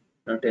Poets.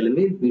 Now tell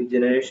me, Beat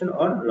Generation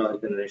or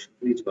Lost Generation?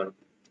 Which one?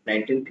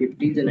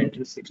 1950s and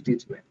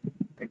 1960s में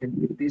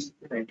 1950s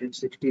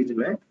 1960s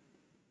में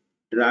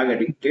drug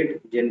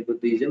addicted, Zen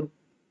Buddhism,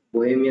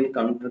 bohemian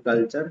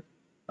counterculture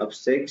of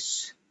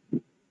sex.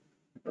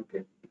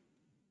 Okay.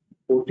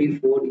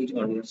 44 is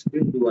on your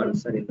screen. Do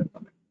answer in the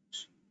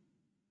comments.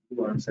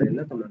 Do answer in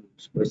the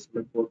comments.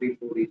 Question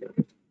 44 is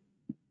on.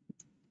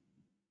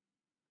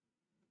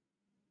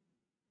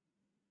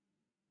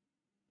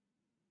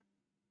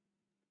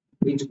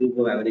 Which group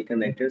of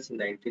American actors in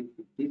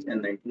 1950s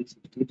and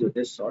 1960s were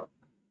they sought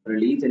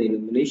release and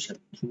illumination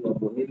through a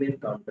bohemian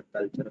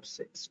counterculture of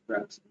sex,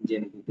 drugs, and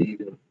Zen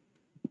Buddhism?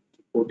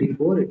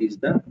 44, it is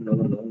the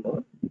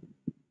no.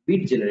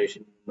 Beat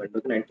Generation movement.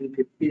 Okay,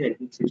 1950s,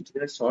 1960s,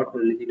 they sought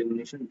release,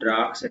 illumination,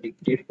 drugs,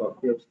 addicted,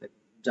 coffee of sex,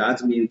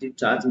 jazz music.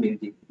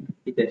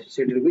 It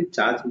associated with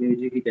jazz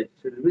music. It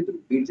associated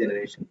with Beat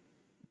Generation.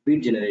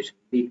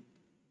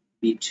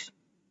 Beat.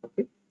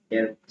 Okay.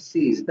 Here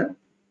C is the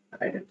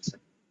Right answer.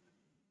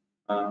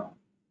 Uh,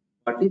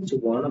 what is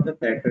one of the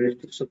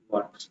characteristics of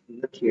works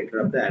in the theatre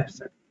of the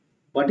abstract?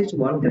 What is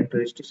one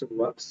characteristics of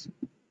works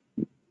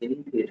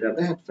in theatre of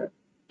the abstract?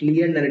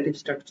 Clear narrative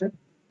structure?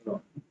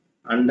 No.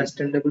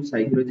 Understandable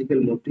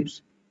psychological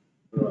motives?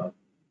 No.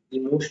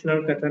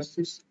 Emotional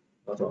catharsis?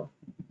 No.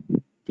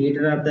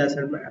 Theatre of the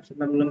absent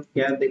में हम लोग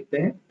क्या देखते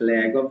हैं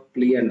lag of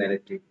clear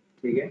narrative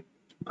ठीक है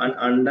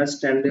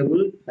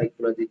अनअंडरस्टैंडेबल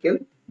psychological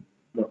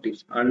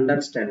motives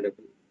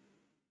understandable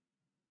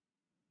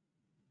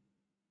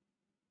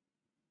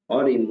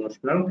और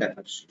emotional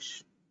catharsis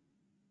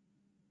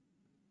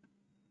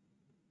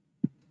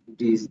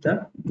this the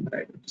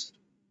right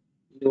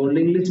answer in old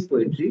English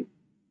poetry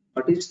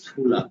what is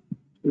थूला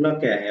थूला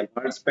क्या है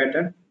words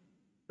pattern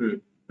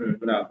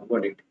bravo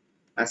got it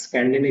a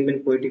Scandinavian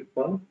poetic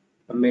form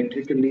a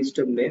metrical list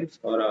of names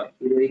or a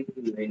heroic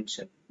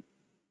invention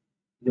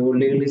in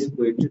old English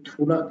poetry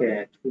thula क्या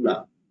है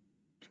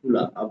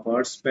thula a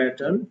verse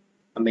pattern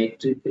a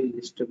metrical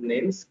list of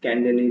names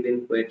Scandinavian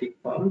poetic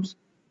forms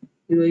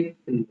heroic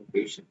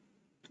invocation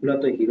thula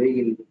तो heroic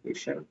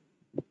invocation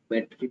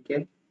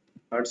metrical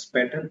verse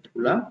pattern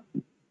thula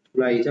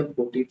is a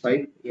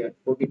 45 yeah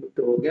 40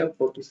 तो हो गया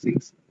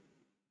 46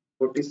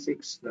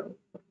 now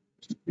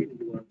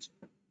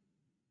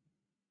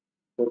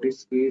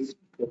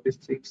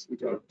 46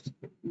 is also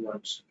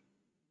once.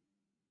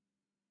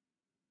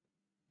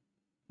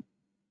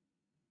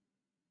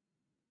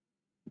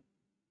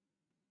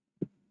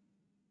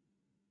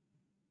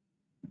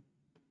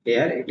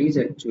 Here it is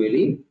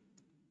actually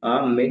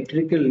a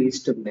metrical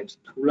list of names.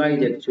 Thula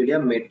is actually a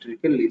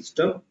metrical list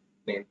of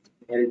names.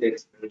 Here is the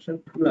explanation.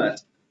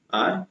 Thulas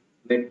are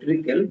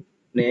metrical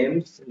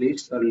names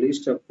list or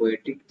list of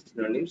poetic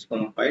synonyms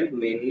compiled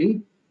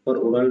mainly for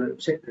oral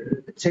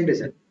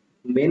citation.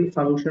 Main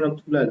function of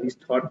Thulas is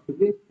thought to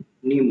be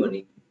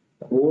mnemonic.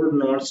 The old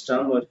Norse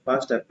term was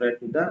first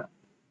applied to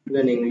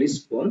an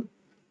English poem,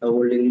 the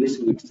Old English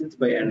Whistles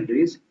by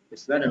Andrews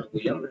Whistler and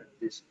William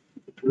Ramsay.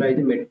 Thula is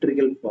a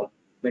metrical form.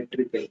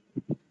 Metrical.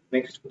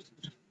 Next question.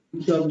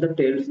 Which of the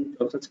tales in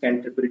Chaucer's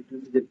Canterbury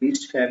Tales is the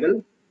Beast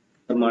Fable,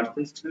 the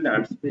Martin's Tale,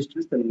 Ans's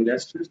Tales, the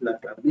Miller's Tales, La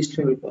Beast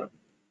Fable form?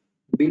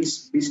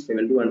 Beast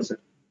Fable. Do answer.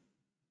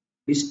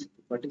 Beast.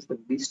 What is the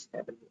Beast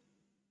Fable?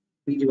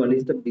 Which one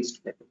is the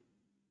Beast Fable?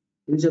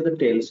 These are the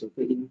tales.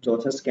 Okay, in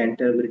Chaucer's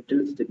Canterbury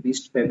Tales, the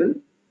Beast Fable.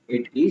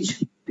 It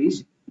is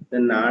the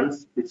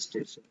Nan's Beast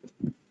Tales.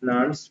 Okay.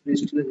 Nan's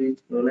Beast Tales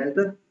is known as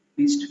the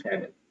Beast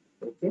Fable.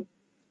 Okay,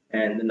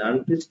 and the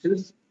Nan's Beast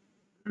Tales.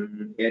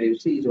 Here you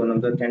see is one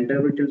of the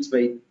Canterbury Tales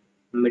by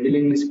Middle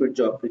English poet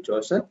Geoffrey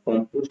Chaucer,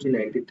 composed in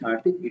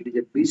 1930. It is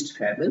a beast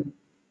fable,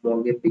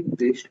 monoepic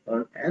based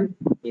on an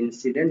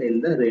incident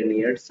in the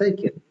Rainier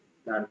cycle.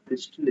 Nan's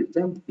Beast Tale is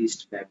a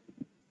beast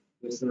fable.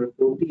 Question number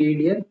 48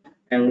 here.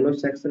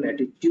 Anglo-Saxon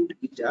Attitude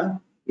is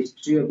a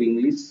history of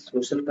English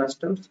social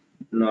customs,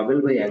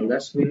 novel by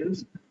Angus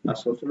Williams, a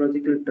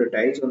sociological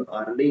treatise on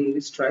early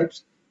English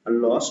tribes, a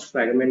lost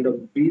fragment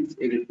of Bede's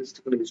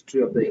ecclesiastical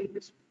history of the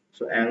English.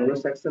 So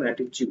Anglo-Saxon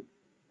Attitude,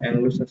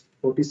 Anglo-Saxon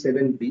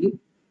 47B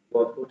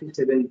or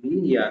 47B,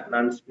 yeah,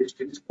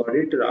 non-specific is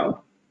correct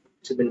Rao,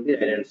 47B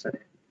right answer.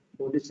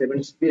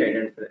 47B right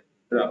answer.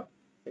 Rao,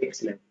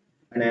 excellent.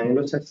 And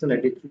Anglo-Saxon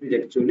Attitude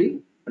is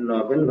actually a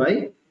novel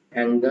by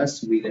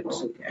Angus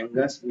Williams. Okay,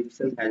 Angus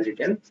Wilson has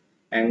written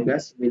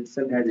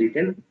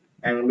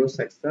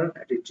Anglo-Saxon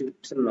Attitude.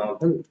 It's a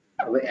novel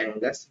by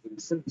Angus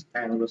Wilson.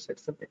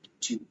 Anglo-Saxon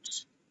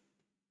Attitudes.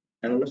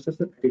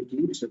 Anglo-Saxon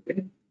Attitudes,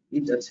 okay,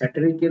 is a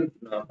satirical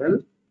novel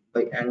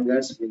by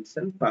Angus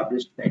Wilson,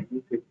 published in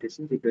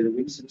 1956. It was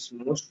Wilson's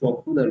most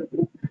popular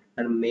book,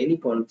 and many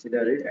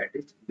consider it at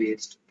its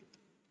best.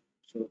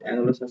 So,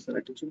 Anglo-Saxon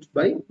Attitudes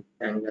by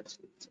Angus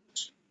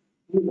Wilson.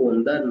 Who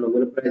won the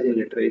Nobel Prize in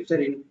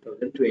Literature in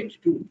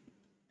 2022?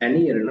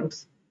 Annie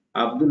Ernaux,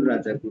 Abdul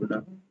Raza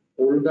Gurnah,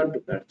 Olga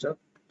Tokarczuk,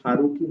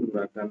 Haruki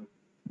Murakami.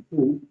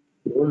 Who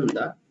won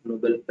the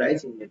Nobel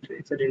Prize in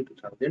Literature in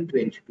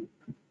 2022?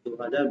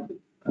 2022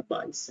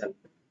 साल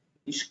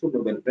इसको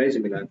Nobel prize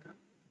मिला था.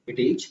 It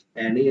is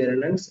Annie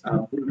Ernaux,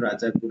 Abdul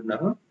Raza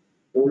Gurnah,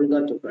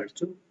 Olga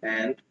Tokarczuk,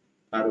 and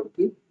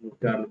Haruki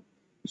Murakami.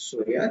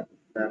 So here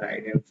the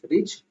right answer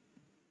is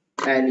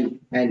Annie.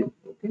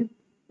 Okay.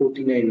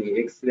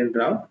 49A. Excellent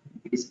round.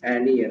 It is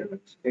Annie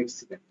Ernaux.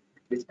 Excellent.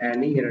 It is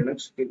Annie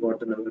Ernaux who got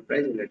the Nobel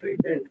Prize in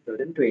Literature in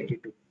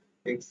 2022.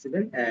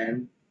 Excellent.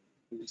 And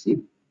you see,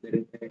 there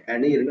is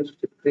Annie Ernaux,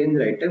 a French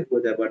writer, who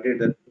was awarded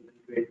the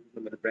 2022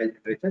 Nobel Prize in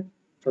Literature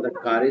for the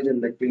courage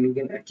and the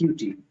clinical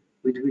acuity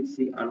with which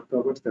she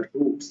uncovers the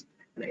roots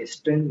and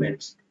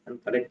estrangments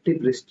and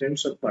collective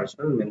restraints of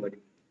personal memory.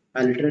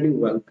 A literary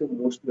work,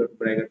 mostly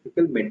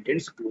autobiographical,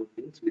 maintains close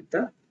links with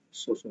the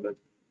sociology.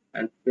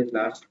 And the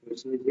last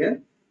question is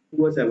here.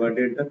 Who was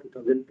awarded the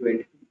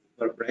 2020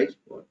 Nobel Prize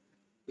for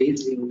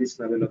Best English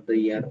Novel of the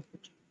Year?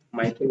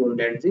 Michael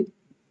Ondaatje,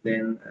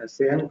 then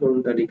Sehan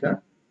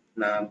Kurundarika,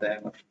 now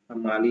the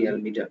Amali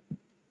Almeida.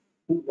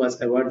 Who was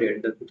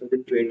awarded the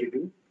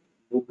 2022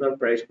 Booker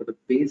Prize for the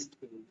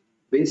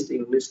Best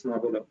English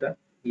Novel of the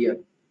Year?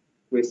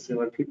 Question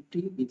number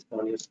 50 is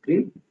on your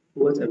screen.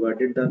 Who was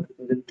awarded the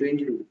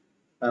 2022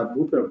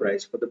 Booker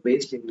Prize for the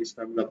best English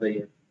novel of the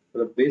year? For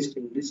the best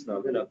English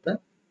novel of the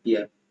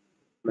year.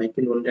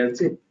 Michael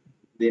Vonderse,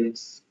 then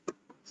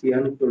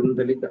Sihan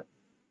Kurundalika,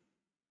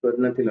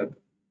 Karunatilaka.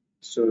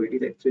 So it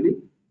is actually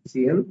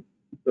Sihan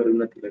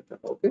Karunatilaka.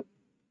 Okay.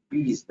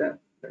 B is the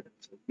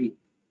answer. B.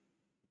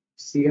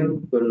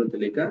 Sihan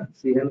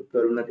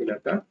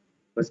Karunatilaka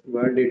was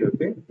awarded,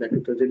 okay, the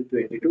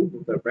 2022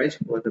 Booker Prize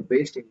for the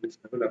best English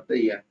novel of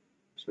the year.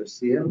 So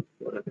Sihan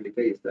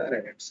Karunatilaka is the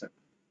right answer.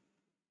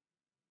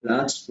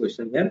 Last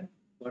question here.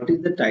 What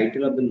is the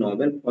title of the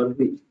novel for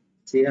which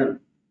Sihan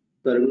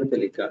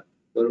Karunatilaka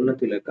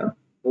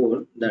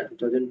won the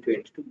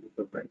 2022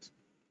 Booker Prize?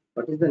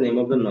 What is the name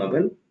of the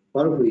novel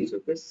for which,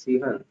 okay,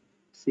 Sihan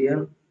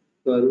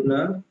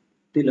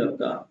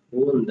Karunatilaka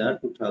won the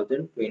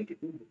 2022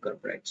 Booker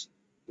Prize?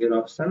 Your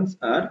options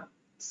are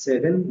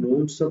Seven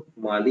Moons of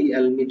Mali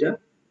Almeida,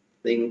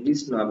 the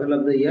English novel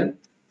of the year,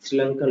 Sri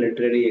Lanka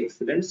Literary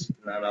Excellence,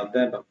 none of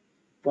the above.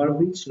 For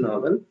which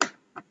novel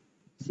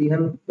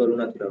Sihan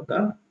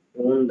Karunatilaka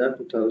won the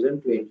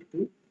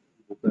 2022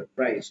 Booker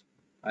Prize?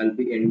 I'll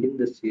be ending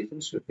the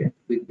sessions, okay,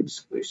 with these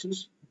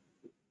questions,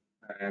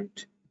 and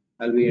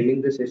I'll be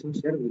ending the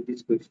sessions here with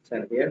these questions,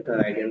 and here the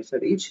right answer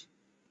is,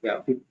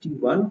 yeah,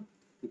 51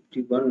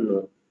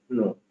 no,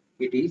 no,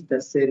 it is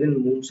the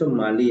Seven Moons of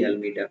Mali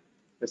Almeida.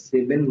 The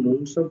Seven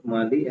Moons of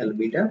Mali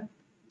Almeida,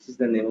 this is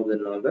the name of the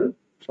novel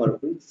for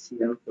which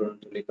Sihan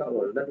Karunatilaka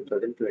won the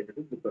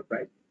 2022 Booker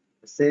Prize.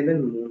 The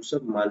Seven Moons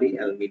of Mali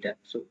Almeida.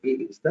 So A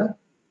is the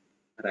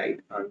right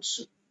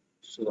answer.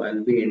 So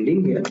I'll be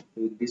ending here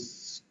with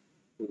this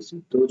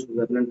question. Those who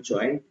have not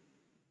joined,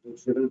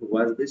 those who haven't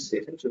watched this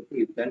session, so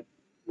you can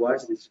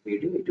watch this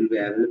video. It will be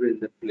available in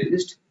the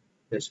playlist.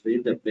 Just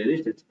visit the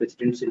playlist. It's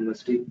Presidency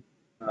University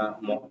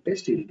mock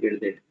test. You'll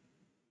get that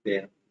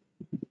there.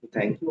 So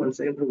thank you once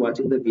again for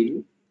watching the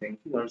video. Thank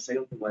you once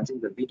again for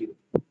watching the video.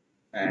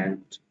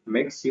 And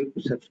make sure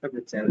to subscribe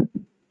the channel.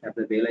 Have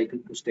the bell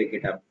icon to stay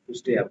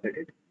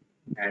updated.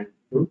 And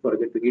don't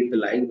forget to hit the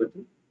like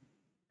button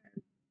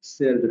and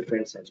share with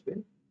friends as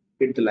well.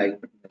 Hit the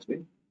like button as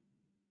well.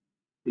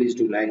 Please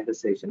do like the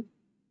session,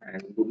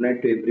 and good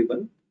night to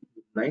everyone.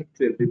 Good night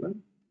to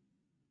everyone.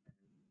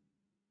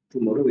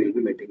 Tomorrow we'll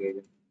be meeting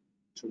again.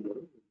 Tomorrow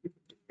we'll be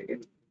meeting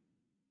again.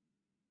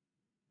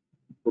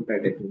 Good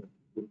night everyone.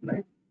 Good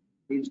night.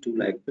 Please do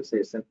like the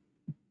session.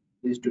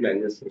 Please do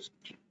like the session.